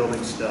job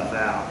building stuff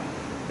out.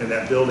 And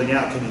that building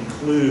out can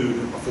include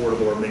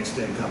affordable or mixed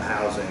income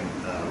housing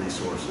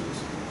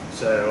resources.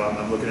 So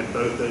I'm looking at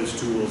both those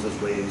tools as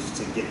ways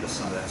to get to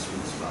some of that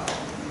sweet spot.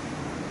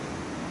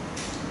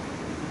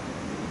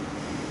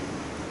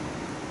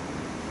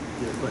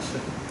 You have a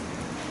question?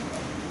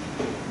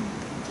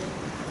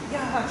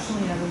 Yeah,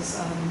 actually, I was,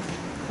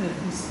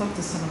 we spoke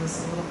to some of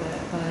this a little bit,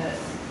 but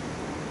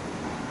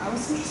I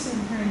was interested in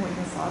hearing what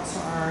your thoughts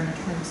are in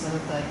terms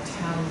of the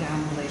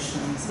town-down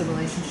relations, the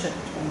relationship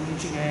between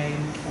UGA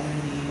and the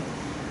community,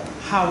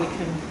 how we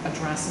can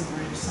address and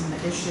bridge some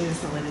of the issues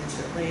related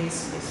to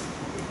racism.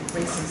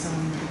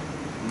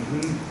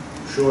 Mm-hmm.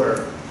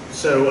 Sure.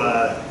 So,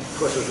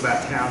 question was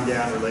about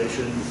town-down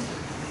relations.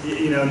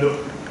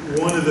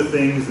 One of the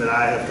things that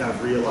I have kind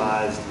of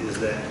realized is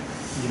that,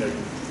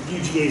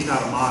 UGA is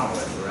not a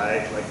monolith,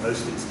 right? Like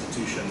most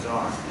institutions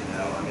aren't,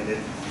 I mean,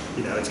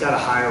 it's got a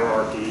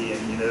hierarchy,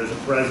 and, there's a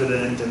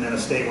president and then a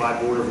statewide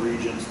board of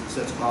regents that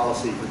sets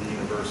policy for the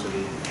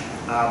university.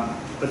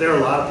 But there are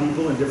a lot of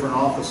people in different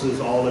offices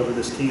all over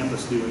this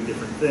campus doing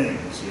different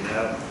things,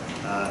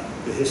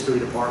 The history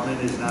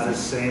department is not the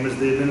same as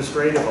the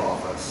administrative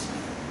office.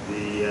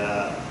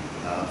 The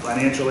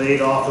financial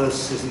aid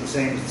office isn't the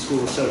same as the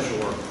School of Social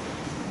Work.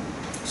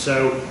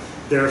 So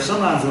there are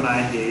sometimes when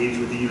I engage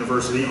with the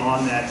university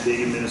on that big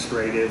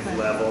administrative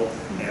level,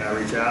 and I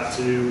reach out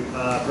to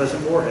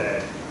President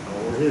Moorhead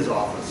or his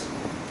office.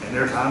 And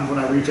there are times when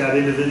I reach out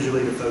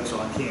individually to folks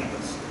on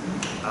campus.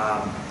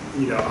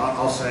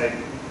 I'll say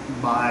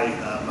my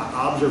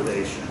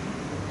observation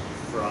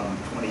from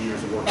 20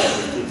 years of working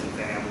with kids and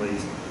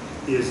families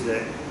is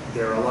that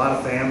there are a lot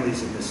of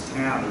families in this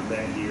town who've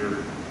been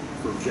here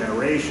for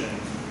generations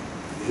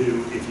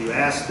who, if you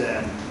ask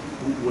them,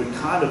 would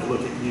kind of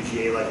look at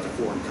UGA like it's a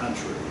foreign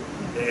country,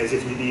 as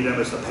if you need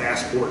almost a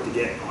passport to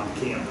get on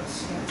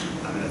campus.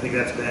 I mean, I think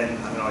that's been,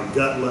 on a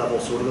gut level,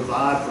 sort of the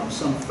vibe from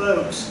some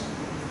folks.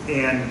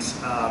 And,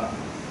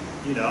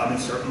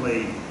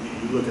 certainly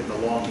you look at the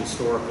long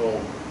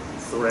historical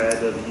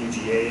thread of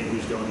UGA and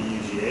who's going to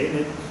UGA,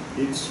 and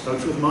it's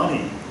folks with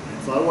money, and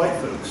it's a lot of white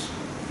folks.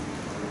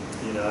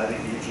 I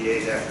think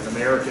UGA's African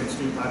American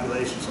student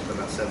population, something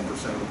about 7%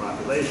 of the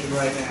population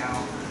right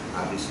now.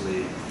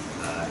 Obviously,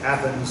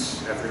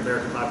 Athens African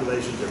American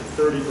populations are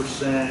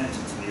 30%.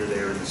 It's near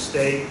there in the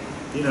state.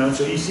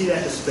 So you see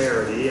that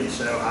disparity. And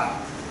so,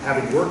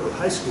 having worked with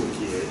high school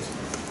kids,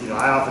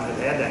 I often have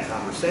had that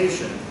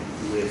conversation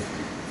with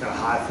kind of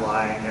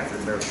high-flying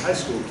African American high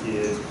school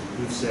kids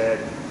who've said,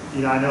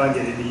 I know I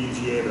get into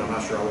UGA, but I'm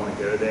not sure I want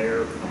to go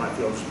there. I might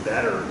feel just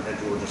better at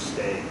Georgia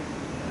State.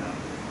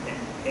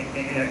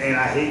 And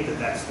I hate that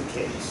that's the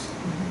case.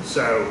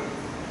 So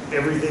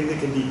everything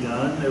that can be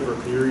done over a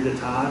period of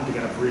time to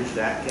kind of bridge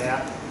that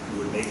gap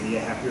would make me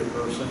a happier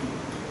person.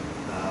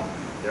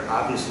 There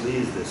obviously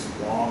is this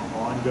long,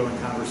 ongoing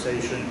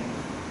conversation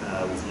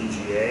with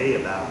UGA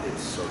about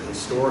its sort of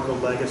historical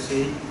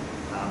legacy.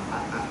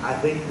 I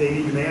think they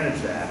need to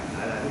manage that.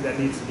 I think that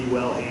needs to be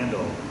well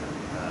handled.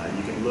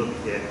 You can look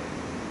at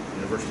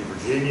University of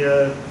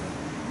Virginia,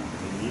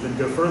 even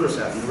go further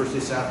south, University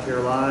of South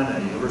Carolina,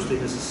 University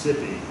of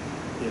Mississippi.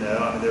 There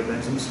have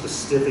been some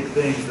specific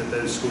things that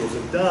those schools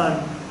have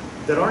done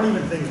that aren't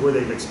even things where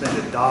they've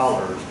expended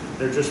dollars.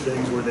 They're just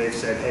things where they've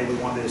said, hey, we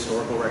want the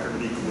historical record to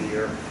be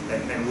clear,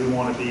 and we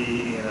want to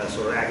be in a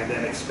sort of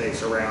academic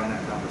space around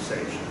that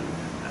conversation.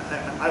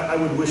 I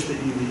would wish that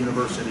the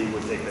university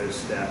would take those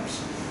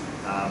steps,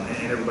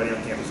 and everybody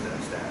on campus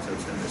knows that, so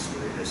it's no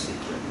mystery, no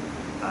secret.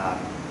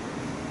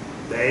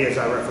 They, as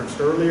I referenced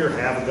earlier,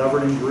 have a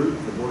governing group,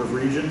 the Board of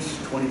Regents,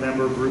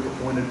 20-member group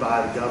appointed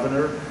by the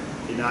governor.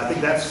 I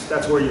think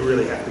that's where you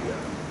really have to go.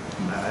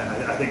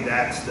 I think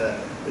that's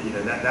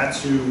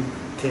that's who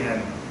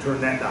can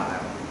turn that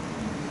dial.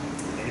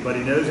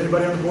 Anybody knows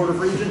anybody on the Board of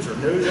Regents, or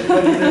knows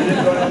anybody who knows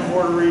anybody on the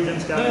Board of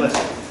Regents? God bless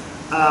you.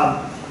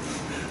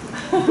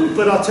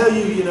 But I'll tell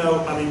you,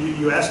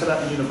 you asked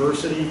about the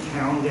university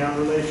town-down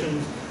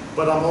relations,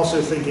 but I'm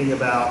also thinking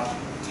about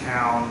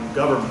town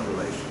government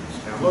relations,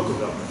 town local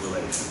government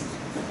relations.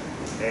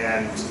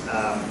 And,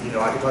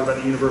 I could talk about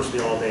the university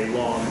all day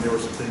long, and there were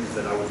some things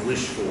that I would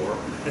wish for.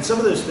 And some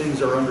of those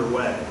things are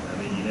underway.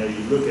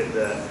 You look at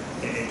the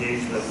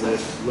engagement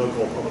with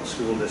local public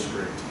school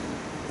district,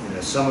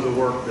 some of the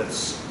work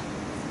that's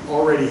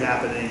already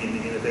happening in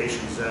the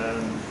innovation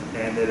zone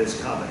and that is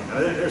coming.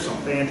 There's some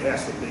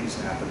fantastic things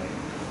happening.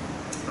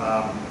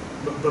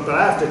 But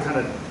I have to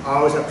I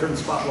always have to turn the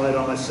spotlight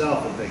on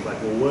myself and think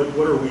like, well,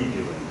 what are we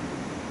doing?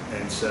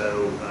 And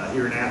so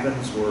here in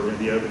Athens, we're going to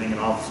be opening an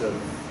office of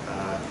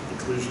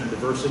inclusion and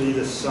diversity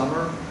this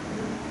summer.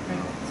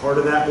 Part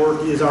of that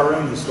work is our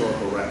own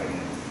historical reckoning.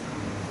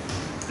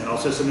 And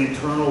also some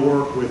internal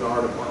work with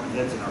our department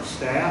heads and our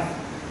staff.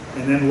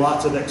 And then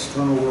lots of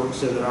external work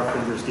so that our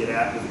fingers get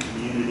out to the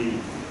community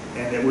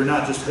and that we're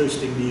not just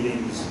hosting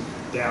meetings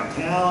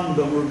downtown,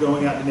 but we're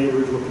going out to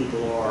neighborhoods where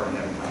people are and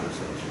having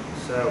conversations.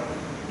 So,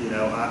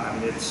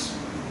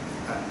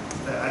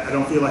 I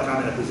don't feel like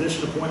I'm in a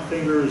position to point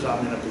fingers.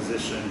 I'm in a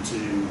position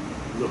to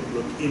look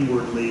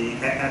inwardly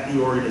at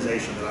the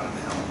organization that I'm at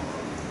the helm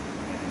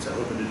of. And so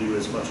hoping to do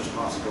as much as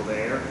possible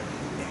there.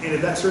 And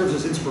if that serves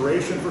as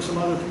inspiration for some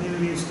other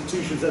community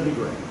institutions, that'd be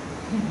great.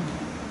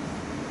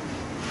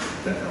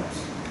 That helps.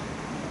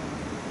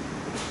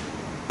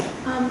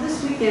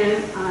 This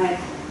weekend, a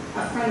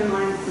friend of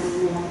mine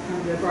from Long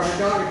brought her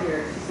daughter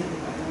here. She's thinking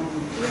about going on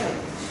the field.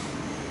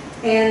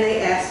 And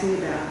they asked me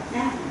about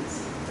Athens.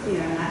 You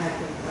know, and I had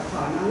to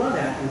talk. I love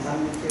Athens. I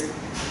went here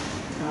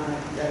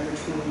over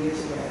 20 years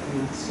ago,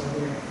 and I'm still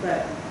there. But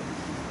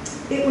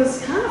it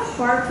was kind of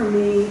hard for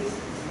me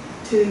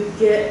to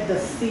get the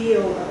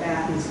feel of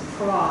Athens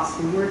across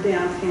when we're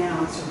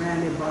downtown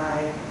surrounded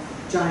by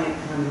giant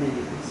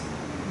condominiums.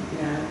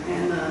 You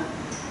know,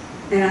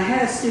 and I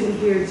had a student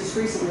here just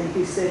recently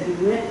who said he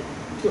went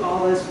to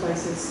all those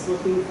places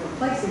looking for a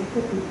place and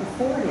couldn't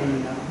afford any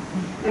of them.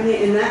 I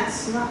mean, and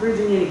that's not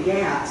bridging any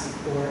gaps, of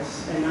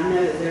course, and I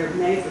know that they're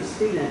made for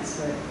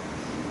students, but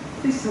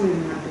please tell me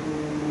they're not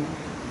doing anymore.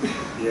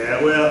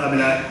 Yeah, well, I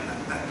mean,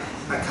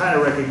 I kind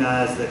of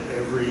recognize that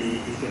every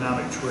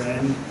economic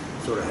trend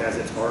sort of has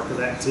its arc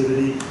of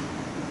activity,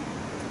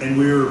 and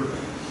we're,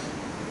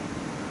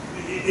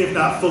 if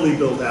not fully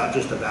built out,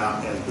 just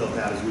about as built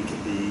out as we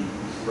can be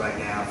right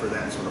now for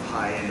that sort of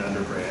high-end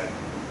undergrad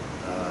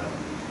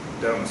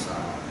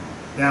domicile.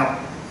 Now,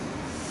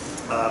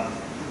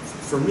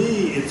 for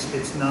me,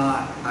 it's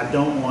not, I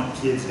don't want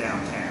kids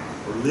downtown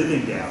or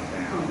living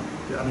downtown,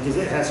 because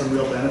it has some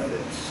real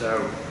benefits.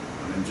 So,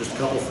 I mean, just a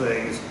couple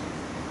things.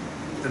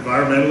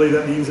 Environmentally,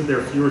 that means that there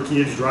are fewer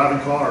kids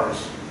driving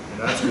cars, and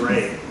that's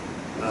great.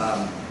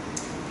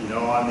 You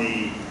know, on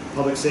the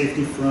public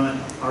safety front,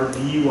 our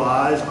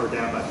DUIs are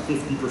down by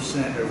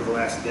 50% over the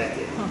last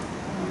decade.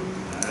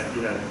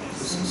 You know,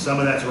 some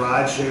of that's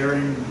ride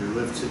sharing, your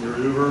Lyfts and your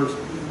Ubers,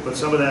 but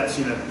some of that's,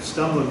 you know,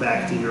 stumbling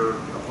back to your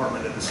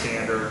apartment at the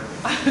Standard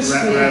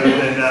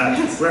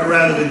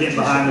rather than getting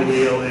behind the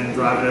wheel and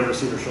driving over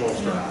Cedar Shoals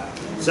Drive.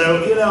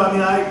 So, you know, I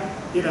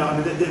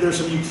mean, there's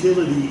some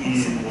utility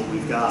in what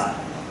we've got.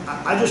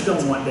 I just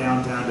don't want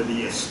downtown to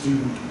be a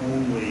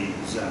student-only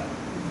zone.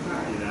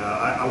 You know,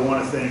 I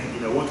want to think,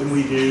 you know, what can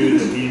we do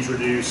that we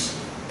introduce,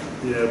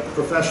 you know,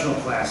 professional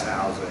class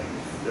housing,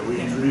 that we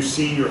introduce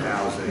senior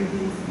housing,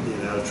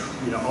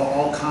 you know,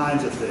 all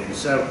kinds of things.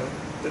 So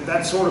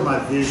that's sort of my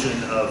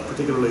vision of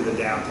particularly the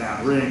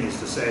downtown ring, is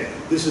to say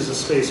this is a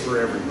space for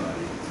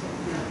everybody.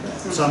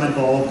 Some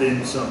involved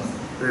in some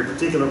very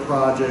particular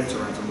projects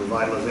or in some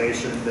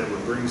revitalization that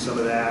would bring some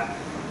of that.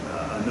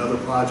 Another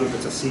project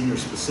that's a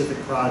senior-specific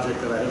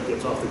project that I hope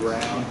gets off the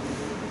ground.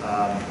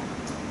 A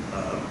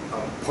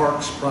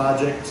parks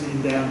project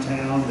in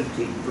downtown that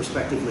could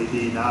prospectively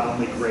be not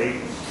only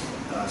great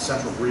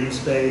central green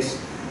space,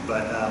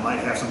 but might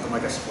have something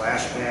like a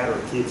splash pad or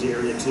a kids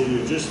area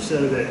too, just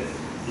so that,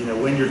 you know,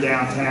 when you're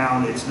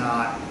downtown, it's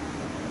not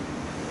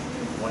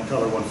one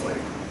color, one flavor.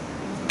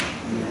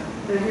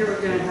 But here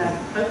we're going to have,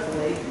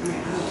 hopefully, I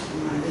mean, I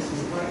don't mind this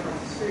one right across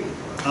the street.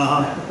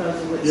 That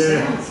proposal, which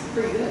sounds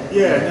pretty good.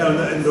 Yeah, no,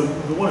 and the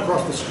one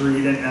across the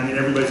street, and I mean,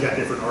 everybody's got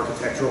different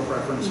architectural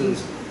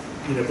preferences.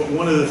 You know, but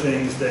one of the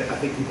things that I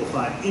think people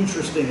find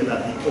interesting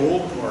about the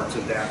old parts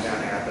of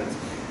downtown Athens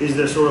is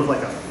there's sort of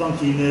like a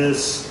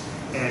funkiness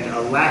and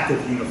a lack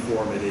of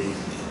uniformity.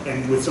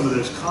 And with some of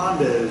those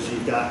condos,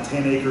 you've got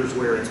 10 acres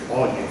where it's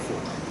all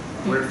uniform,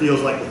 where it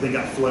feels like the thing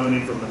got flown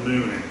in from the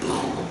moon and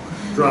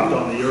dropped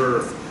on the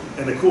earth.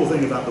 And the cool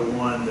thing about the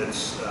one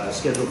that's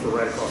scheduled for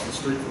right across the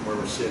street from where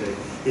we're sitting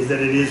is that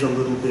it is a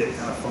little bit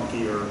kind of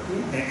funkier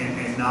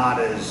and not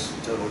as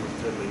totally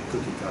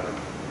cookie cutter.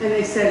 And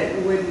they said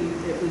it would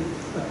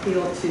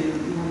appeal to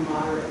more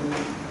moderate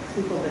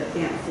people that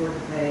can't afford to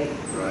pay.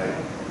 Right.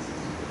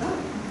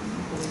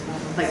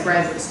 Like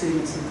graduate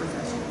students and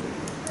professional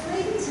people.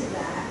 Related to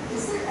that,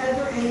 is there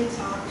ever any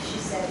talk, she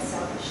said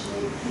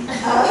selfishly, of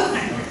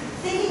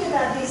thinking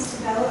about these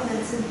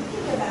developments and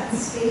thinking about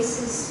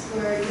spaces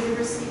for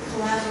university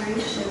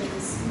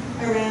collaborations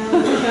around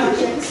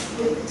projects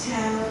with the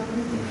town,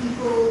 with the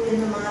people in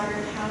the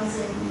modern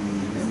housing?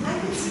 Because I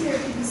could see there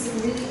could be some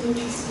really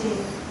interesting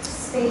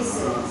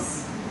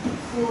spaces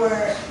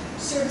for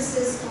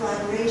services,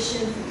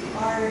 collaboration, for the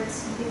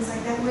arts, and things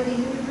like that, where the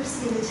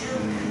university and the town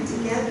come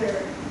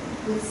together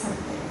with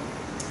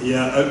something.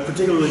 Yeah,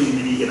 particularly in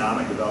the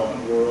economic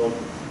development world.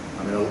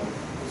 I mean,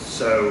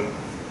 so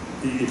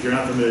if you're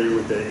not familiar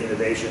with the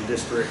innovation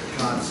district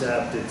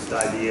concept, it's the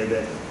idea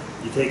that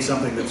you take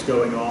something that's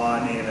going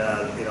on in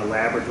a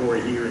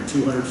laboratory here in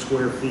 200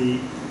 square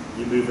feet,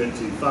 you move it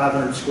to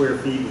 500 square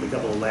feet with a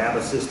couple of lab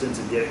assistants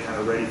and get it kind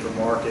of ready for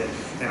market.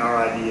 And our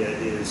idea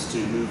is to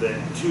move it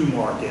to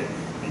market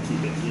and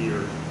keep it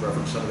here.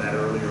 Referenced some of that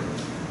earlier.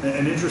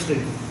 An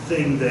interesting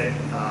thing that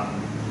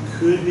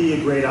could be a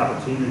great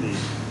opportunity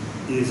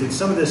is in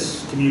some of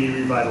this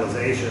community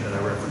revitalization that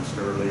I referenced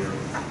earlier.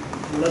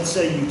 Let's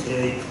say you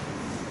take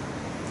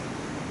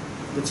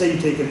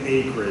an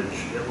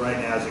acreage that right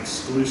now is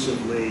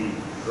exclusively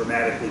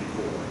grammatically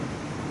poor,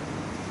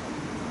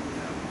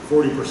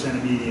 40%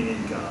 of median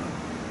income,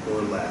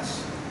 or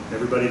less.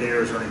 Everybody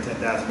there is earning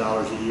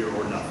 $10,000 a year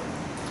or nothing.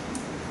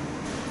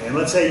 And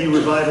let's say you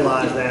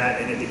revitalize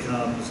that and it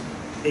becomes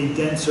a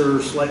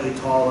denser, slightly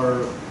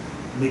taller,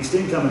 mixed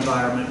income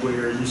environment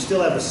where you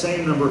still have the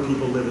same number of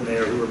people living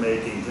there who are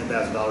making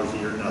 $10,000 a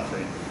year or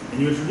nothing.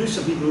 And you introduce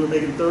some people who are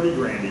making 30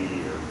 grand a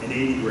year and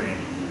 80 grand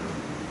a year.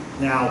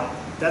 Now,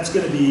 that's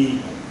going to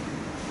be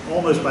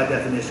almost by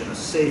definition a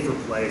safer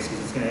place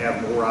because it's going to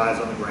have more eyes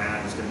on the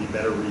ground, it's going to be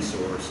better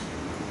resourced.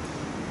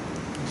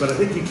 But I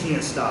think you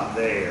can't stop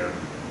there.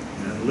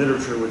 And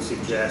literature would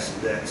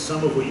suggest that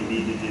some of what you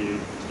need to do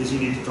is you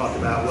need to talk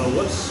about, well,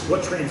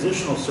 what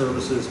transitional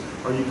services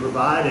are you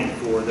providing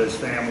for those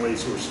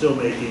families who are still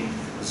making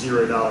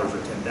 $0 or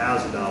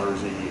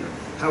 $10,000 a year?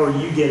 How are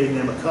you getting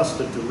them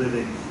accustomed to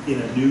living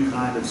in a new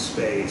kind of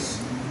space,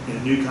 in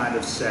a new kind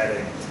of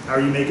setting? How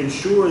are you making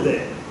sure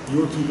that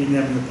you're keeping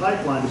them in the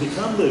pipeline to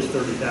become those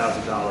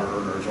 $30,000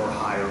 earners or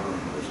higher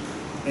earners?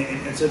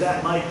 And so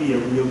that might be a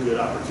real good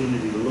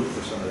opportunity to look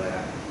for some of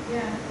that.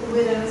 Yeah,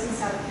 when I was in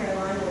South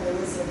Carolina, there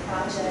was a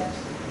project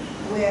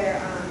where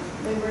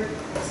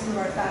some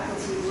of our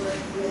faculty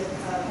worked with a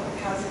public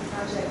housing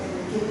project and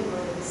were giving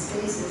one of the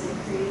spaces and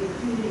creating a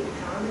community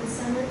empowerment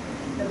center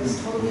that was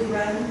totally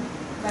run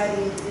by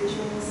the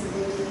individuals, and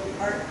they did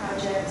art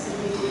projects and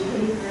they did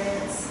mini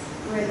grants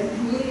where the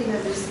community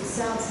members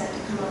themselves had to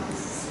come up with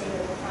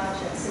sustainable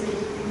projects. So they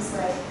did things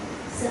like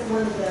sent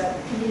one of the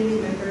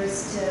community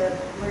members to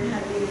learn how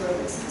to be an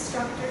aerobics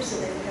instructor,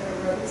 so they would have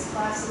aerobics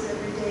classes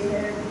every day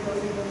there in the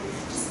building, and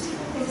just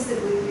different things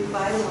that would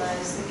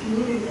revitalize the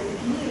community that the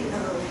community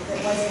owned, that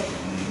wasn't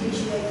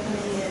BGA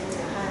coming in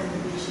and hiring the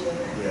BGA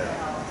to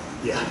help.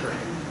 Yeah,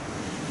 right.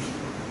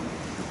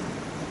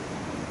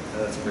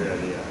 That's a great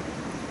idea.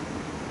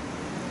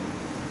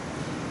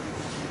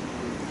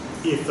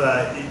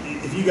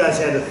 If you guys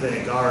had to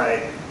think, all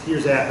right,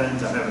 here's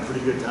Athens, I'm having a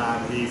pretty good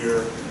time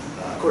here.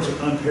 Of course, an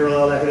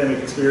unparalleled academic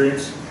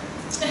experience.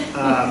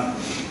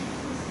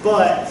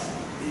 But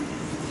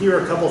here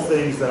are a couple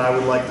things that I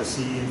would like to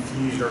see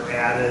infused or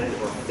added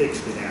or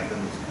fixed in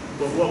Athens.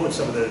 What would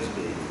some of those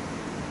be?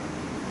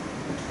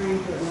 Train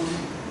to Atlanta.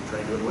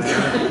 Train to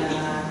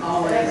Atlanta?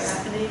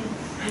 Always. happening.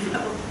 I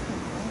know.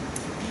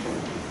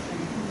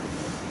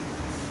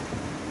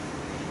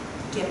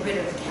 Get rid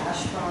of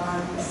cash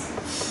bonds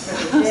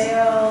for the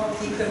jail,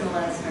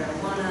 decriminalize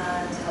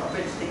marijuana to help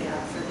bridge the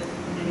gap for the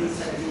communities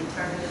that are being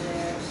targeted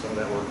there. Some of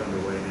that work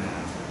underway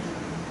now.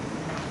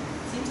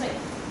 Seems like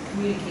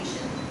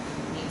communication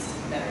needs to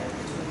be better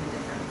between the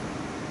different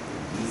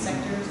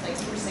sectors. Like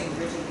you were saying,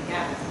 bridging the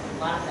gap. A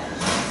lot of that is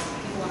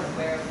just people aren't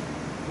aware of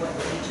what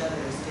each other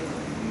is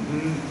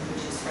doing,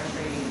 which is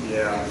frustrating.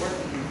 Yeah. And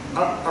working.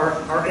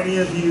 Are any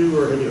of you,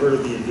 or have you heard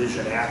of the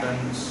Envision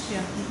Athens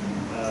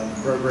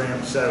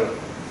program? So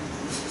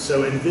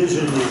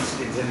Envision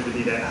is intended to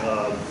be that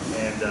hub,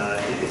 and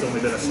it's only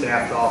been a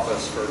staffed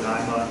office for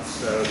 9 months,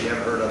 so if you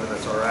haven't heard of it,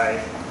 that's all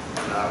right.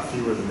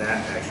 Fewer than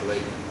that,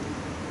 actually.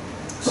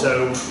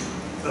 So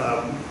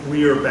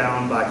we are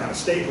bound by kind of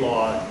state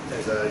law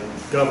as a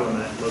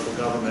government, local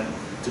government,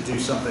 to do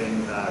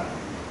something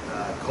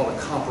called a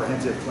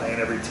comprehensive plan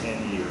every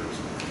 10 years.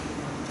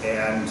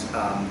 And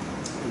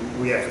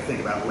we have to think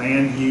about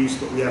land use,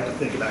 but we have to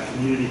think about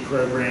community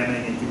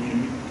programming and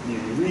community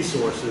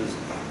resources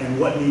and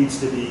what needs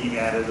to be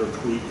added or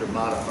tweaked or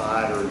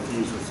modified or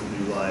infused with some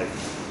new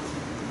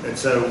life. And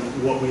so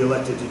what we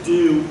elected to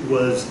do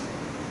was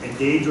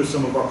engage with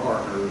some of our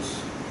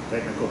partners,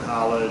 technical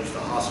college, the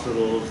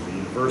hospitals, the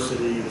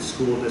university, the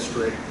school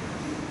district,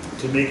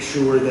 to make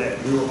sure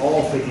that we were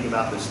all thinking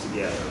about this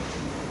together.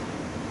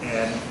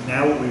 And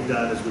now what we've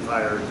done is we've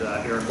hired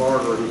Aaron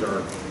Barber, who's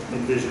our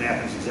Envision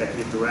Athens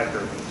Executive Director,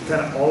 to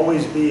kind of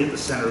always be at the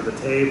center of the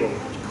table,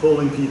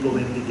 pulling people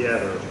in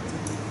together.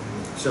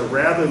 So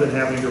rather than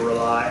having to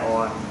rely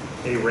on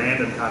a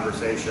random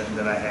conversation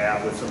that I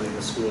have with somebody in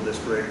the school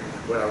district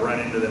when I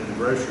run into them in the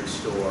grocery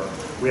store,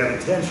 we have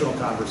intentional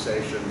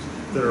conversations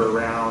that are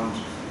around,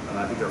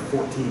 I think there are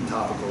 14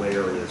 topical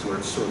areas where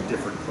it's sort of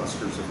different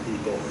clusters of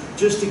people,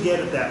 just to get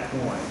at that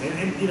point.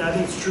 And you know, I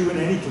think it's true in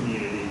any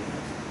community.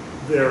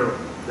 There are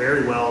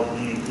very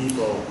well-meaning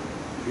people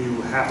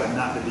who happen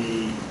not to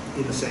be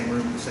in the same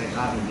room at the same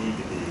time who need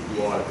to be,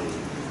 who ought to be.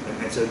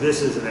 And so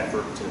this is an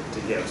effort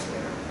to get us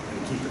there and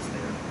to keep us there.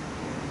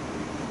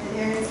 And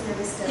Aaron's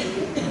never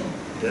studied.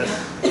 Yes?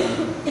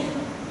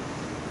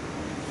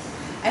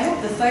 I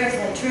hope the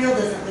Firefly Trail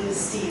doesn't lose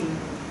steam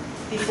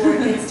before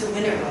it gets to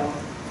Winterville.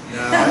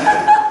 No,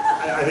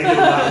 I think it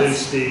will not lose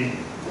steam.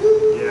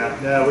 Yeah,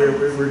 no,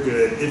 we're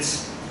good.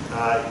 It's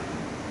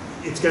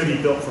going to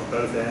be built from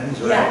both ends,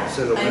 right? Yeah,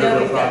 So the I know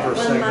Winterville we've got proper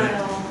 1 segment.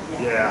 mile.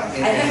 Yeah. I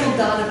heckle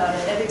Don about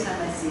it every time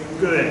I see him.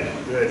 Good.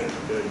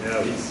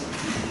 No, he's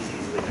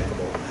easily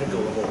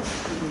heckleable.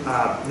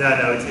 No,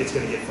 it's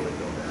going to get fully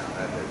built out. I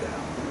have no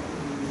doubt.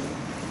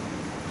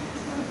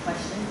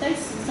 Question. Thanks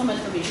so much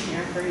for being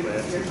here, for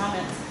your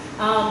comments.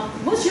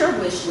 What's your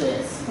wish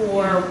list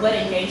for what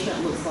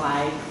engagement looks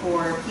like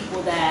for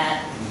people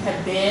that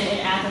have been in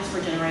Athens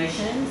for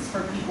generations,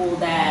 for people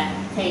that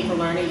came for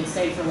learning and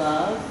stayed for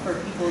love, for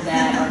people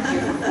that are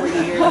here for 4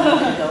 years and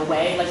going to go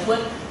away? Like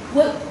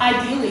what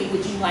ideally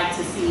would you like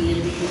to see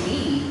and do you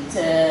need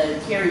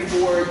to carry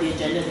forward the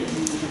agenda that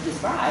you have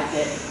described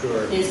that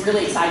is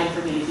really exciting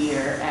for me to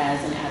hear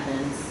as an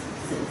Athens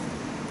citizen?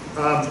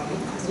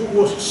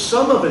 Well,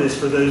 some of it is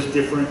for those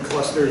different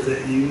clusters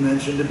that you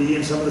mentioned to be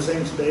in some of the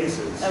same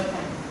spaces.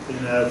 Okay. You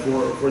know,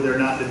 for there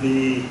not to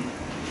be,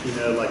 you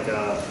know, like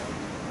a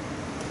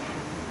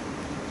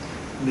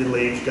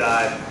middle-aged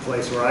guy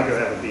place where I go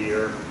have a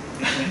beer,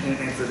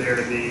 and for there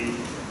to be,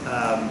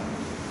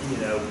 you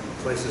know,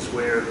 places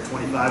where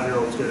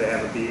 25-year-olds go to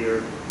have a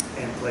beer,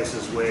 and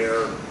places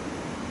where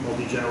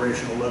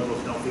multi-generational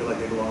locals don't feel like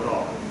they belong at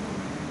all.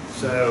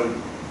 So,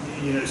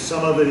 you know,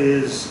 some of it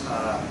is,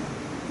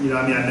 you know,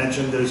 I mean, I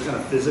mentioned those kind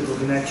of physical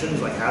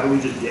connections, like how do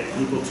we just get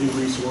people to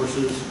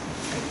resources?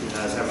 You know,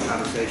 I was having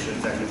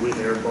conversations actually with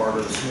Eric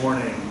Barber this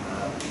morning,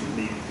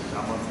 we meet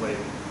about a month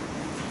later.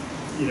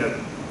 You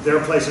know, there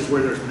are places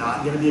where there's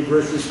not going to be a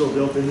grocery store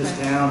built in this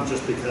town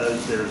just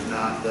because there's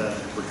not the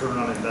return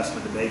on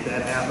investment to make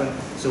that happen.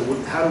 So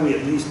how do we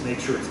at least make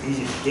sure it's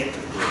easy to get to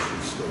the grocery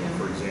store,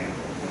 for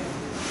example?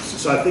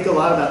 So I think a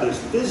lot about those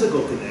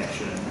physical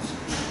connections,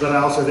 but I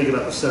also think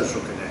about the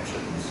social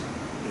connections.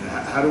 You know,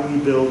 how do we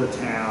build a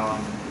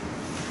town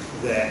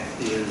that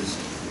is,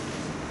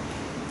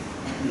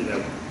 you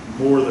know,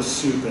 more the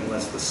soup and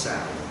less the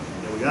salad?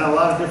 You know, we got a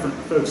lot of different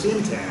folks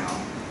in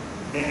town,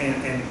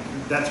 and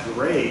that's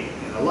great,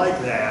 and I like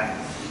that,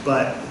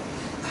 but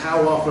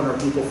how often are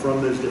people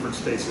from those different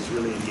spaces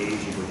really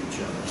engaging with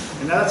each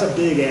other? And that's a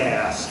big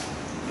ask,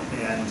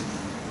 and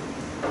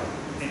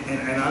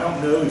I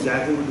don't know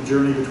exactly what the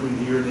journey between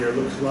here and there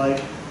looks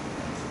like,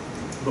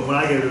 but when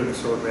I go to an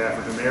historically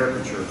African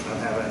American church, I'm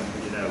having,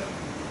 you know,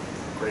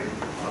 great,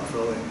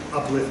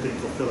 uplifting,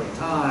 fulfilling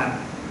time,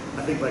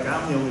 I think like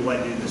I'm the only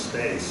white dude in this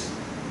space,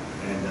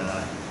 and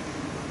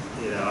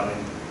you know, I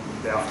mean,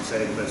 they often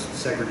say the most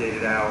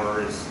segregated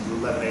hour is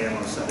 11 a.m.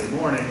 on a Sunday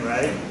morning,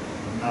 right?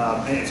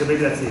 And so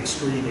maybe that's the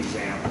extreme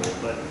example,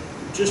 but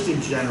just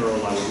in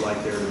general, I would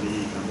like there to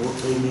be more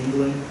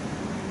co-mingling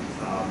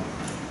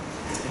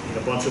in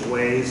a bunch of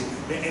ways.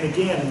 And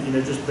again, you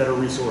know, just better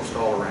resourced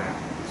all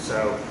around.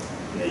 So,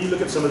 you know, you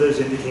look at some of those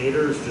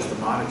indicators, just the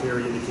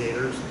monetary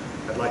indicators.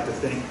 I'd like to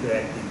think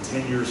that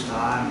in 10 years'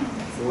 time,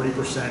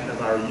 40%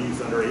 of our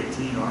youth under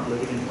 18 aren't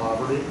living in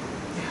poverty.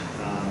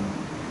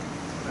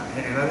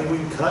 And I think we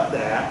can cut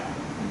that,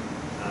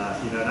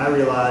 you know, and I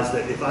realize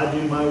that if I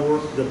do my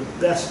work the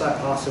best I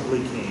possibly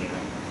can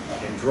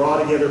and draw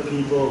together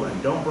people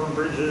and don't burn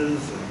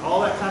bridges and all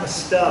that kind of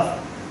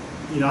stuff,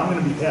 you know, I'm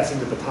going to be passing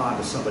the baton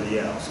to somebody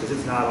else because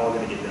it's not all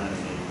going to get done in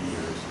 8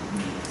 years.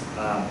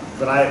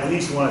 But I at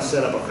least want to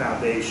set up a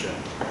foundation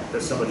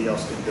that somebody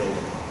else can build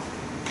upon.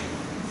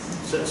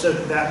 So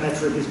that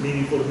metric is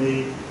meaningful to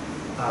me.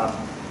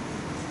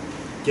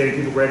 Getting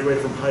people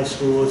graduated from high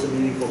school is a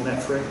meaningful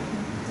metric.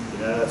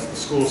 You know, that's the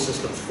school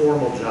system's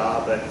formal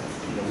job, but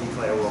you know, we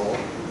play a role.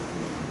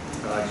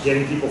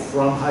 Getting people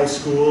from high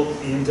school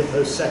into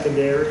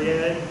post-secondary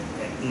and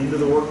into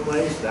the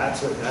workplace,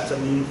 that's a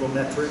meaningful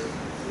metric.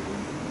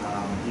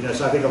 You know,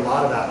 so I think a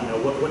lot about, you know,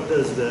 what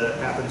does the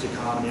Athens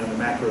economy on the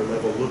macro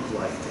level look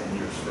like 10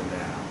 years from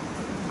now?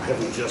 Have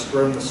we just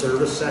grown the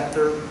service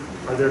sector?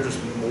 Are there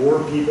just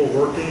more people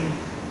working,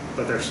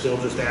 but they're still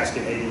just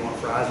asking, hey, do you want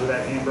fries with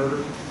that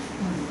hamburger?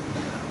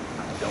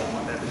 I don't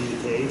want that to be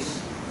the case.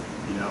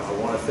 You know, I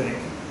want to think,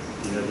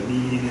 you know, the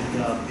median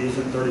income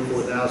isn't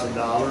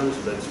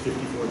 $34,000, but it's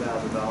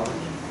 $54,000.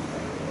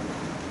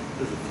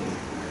 There's a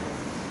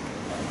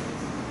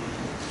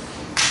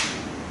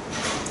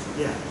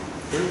few. Yeah.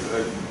 There's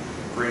a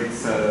great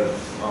set of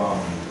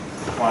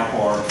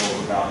Chronicle articles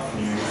about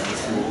communities in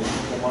schools a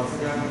couple months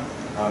ago.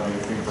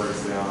 Between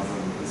breakdowns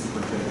and the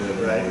superintendent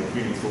and the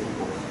community school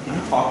people. Can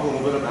you talk a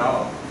little bit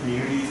about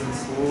communities in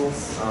schools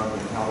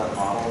and how that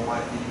model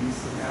might be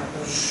used in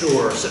Athens?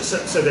 Sure.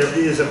 So there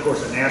is, of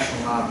course, a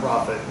national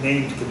nonprofit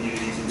named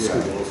Communities in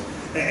Schools,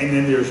 and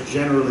then there's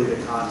generally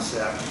the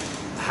concept: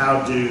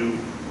 how do you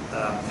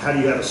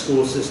have a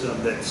school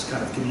system that's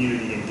kind of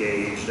community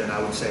engaged? And I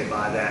would say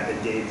by that,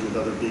 engaged with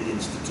other big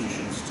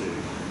institutions too.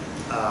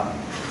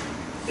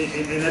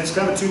 And that's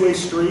kind of a two-way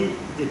street.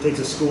 It takes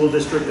a school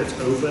district that's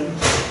open,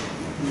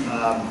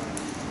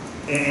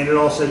 and it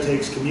also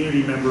takes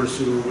community members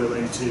who are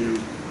willing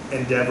to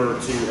endeavor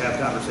to have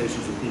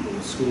conversations with people in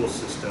the school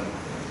system.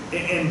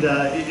 And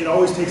it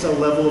always takes a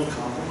level of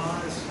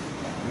compromise.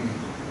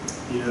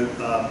 You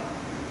know,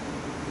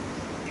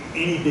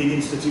 any big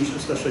institution,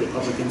 especially a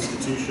public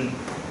institution,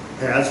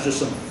 has just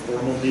some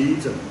formal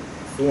needs and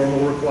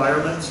formal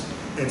requirements.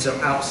 And so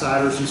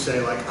outsiders who say,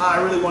 like,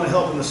 I really want to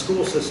help in the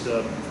school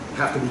system,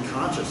 have to be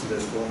conscious of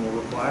those formal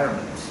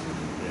requirements.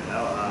 You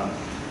know,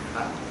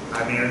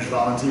 I managed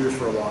volunteers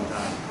for a long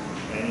time,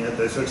 and you know,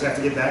 those folks have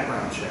to get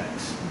background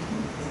checks.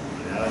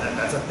 You know,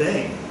 that's a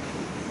thing.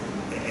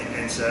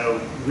 And so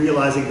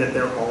realizing that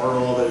there are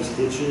all those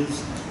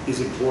hitches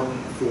is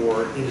important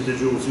for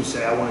individuals who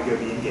say, I want to go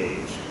be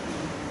engaged.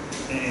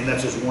 And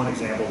that's just one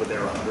example, but there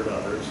are 100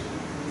 others.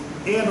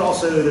 And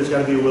also there's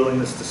got to be a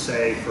willingness to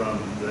say from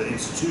the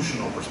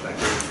institutional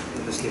perspective,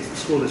 in this case the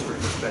school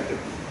district perspective,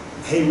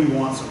 hey, we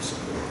want some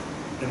support.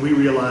 And we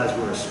realize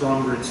we're a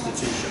stronger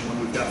institution when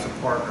we've got some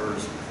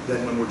partners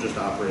than when we're just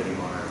operating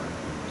on our own.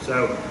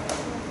 So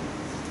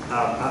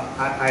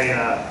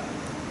I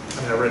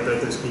read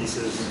both those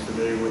pieces and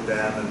familiar with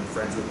them and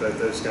friends with both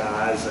those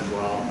guys. And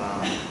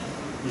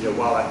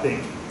while I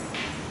think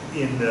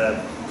in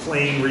the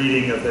plain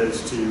reading of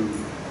those two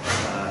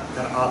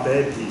kind of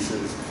op-ed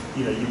pieces,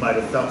 you might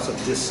have felt some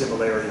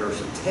dissimilarity or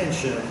some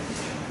tension.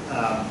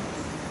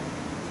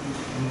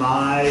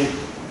 My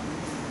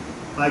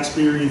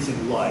experience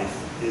in life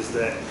is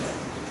that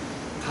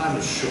time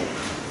is short.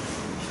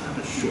 Time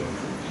is short.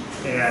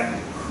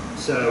 And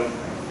so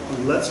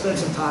let's spend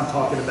some time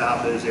talking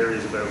about those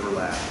areas of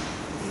overlap.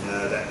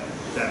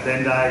 That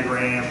Venn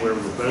diagram where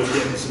we're both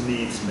getting some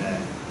needs met,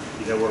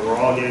 where we're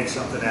all getting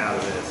something out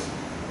of this.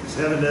 Because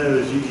heaven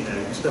knows, you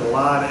spend a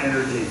lot of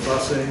energy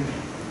fussing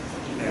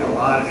and a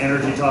lot of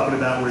energy talking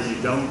about where you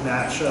don't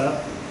match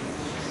up.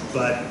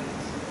 But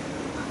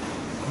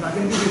I'm not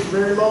going to do this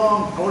very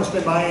long. I want to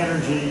spend my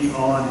energy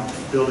on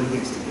building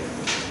things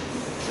together.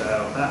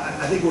 So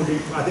I think we're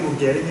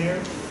getting there,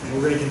 and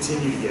we're going to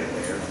continue to get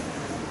there.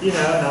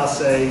 And I'll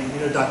say,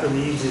 Dr.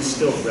 Means is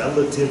still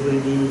relatively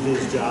new to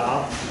his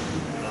job.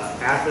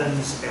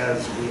 Athens,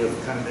 as we have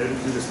kind of noted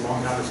through this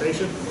long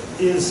conversation,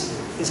 is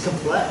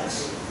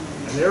complex,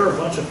 and there are a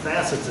bunch of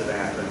facets of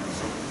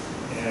Athens.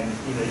 And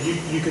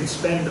you can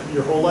spend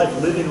your whole life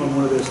living on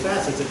one of those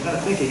facets and kind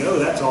of thinking, oh,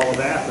 that's all of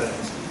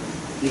Athens,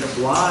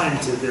 blind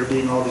to there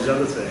being all these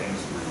other things,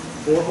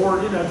 or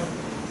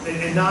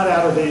and not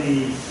out of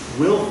any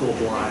willful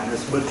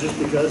blindness, but just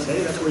because,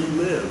 hey, that's where you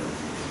live.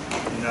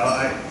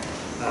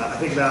 I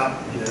think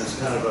about, it's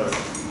kind of a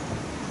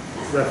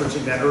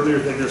referencing that earlier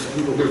thing, there's some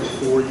people here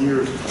for 4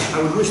 years.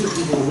 I would wish that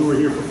people who were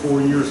here for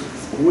 4 years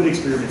would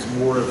experience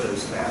more of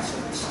those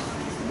facets.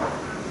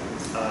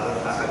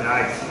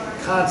 I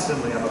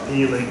constantly am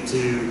appealing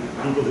to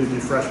people who do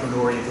freshman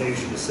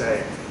orientation to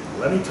say,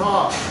 let me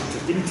talk,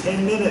 just give me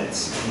 10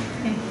 minutes.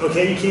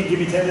 Okay, you can't give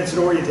me 10 minutes at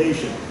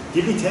orientation.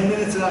 Give me 10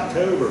 minutes in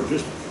October,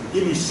 just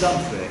give me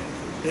something.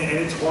 And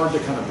it's hard to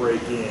kind of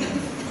break in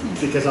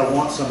because I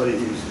want somebody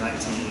who's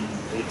 19,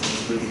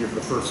 18, moving here for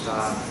the first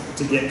time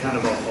to get kind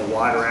of a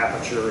wider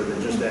aperture than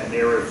just that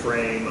narrow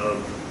frame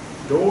of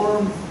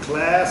dorm,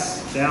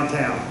 class,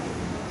 downtown.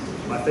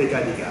 My fake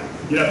ID guy.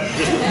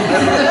 Just a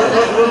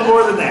little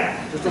more than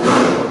that. Just a little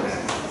more than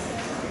that.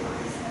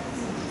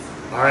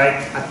 All right,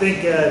 I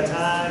think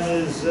time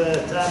is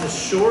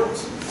short.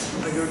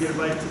 I'm gonna go get a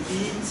bite to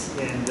eat,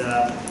 and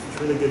it's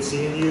really good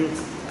seeing you.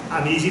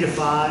 I'm easy to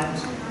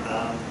find.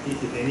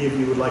 If any of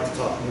you would like to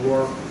talk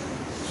more,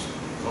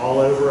 call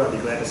over. I'd be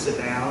glad to sit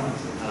down.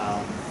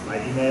 My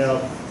email,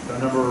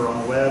 phone number are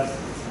on the web.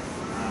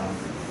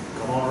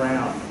 Come on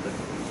around. But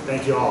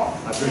thank you all.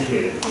 I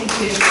appreciate it. Thank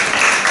you.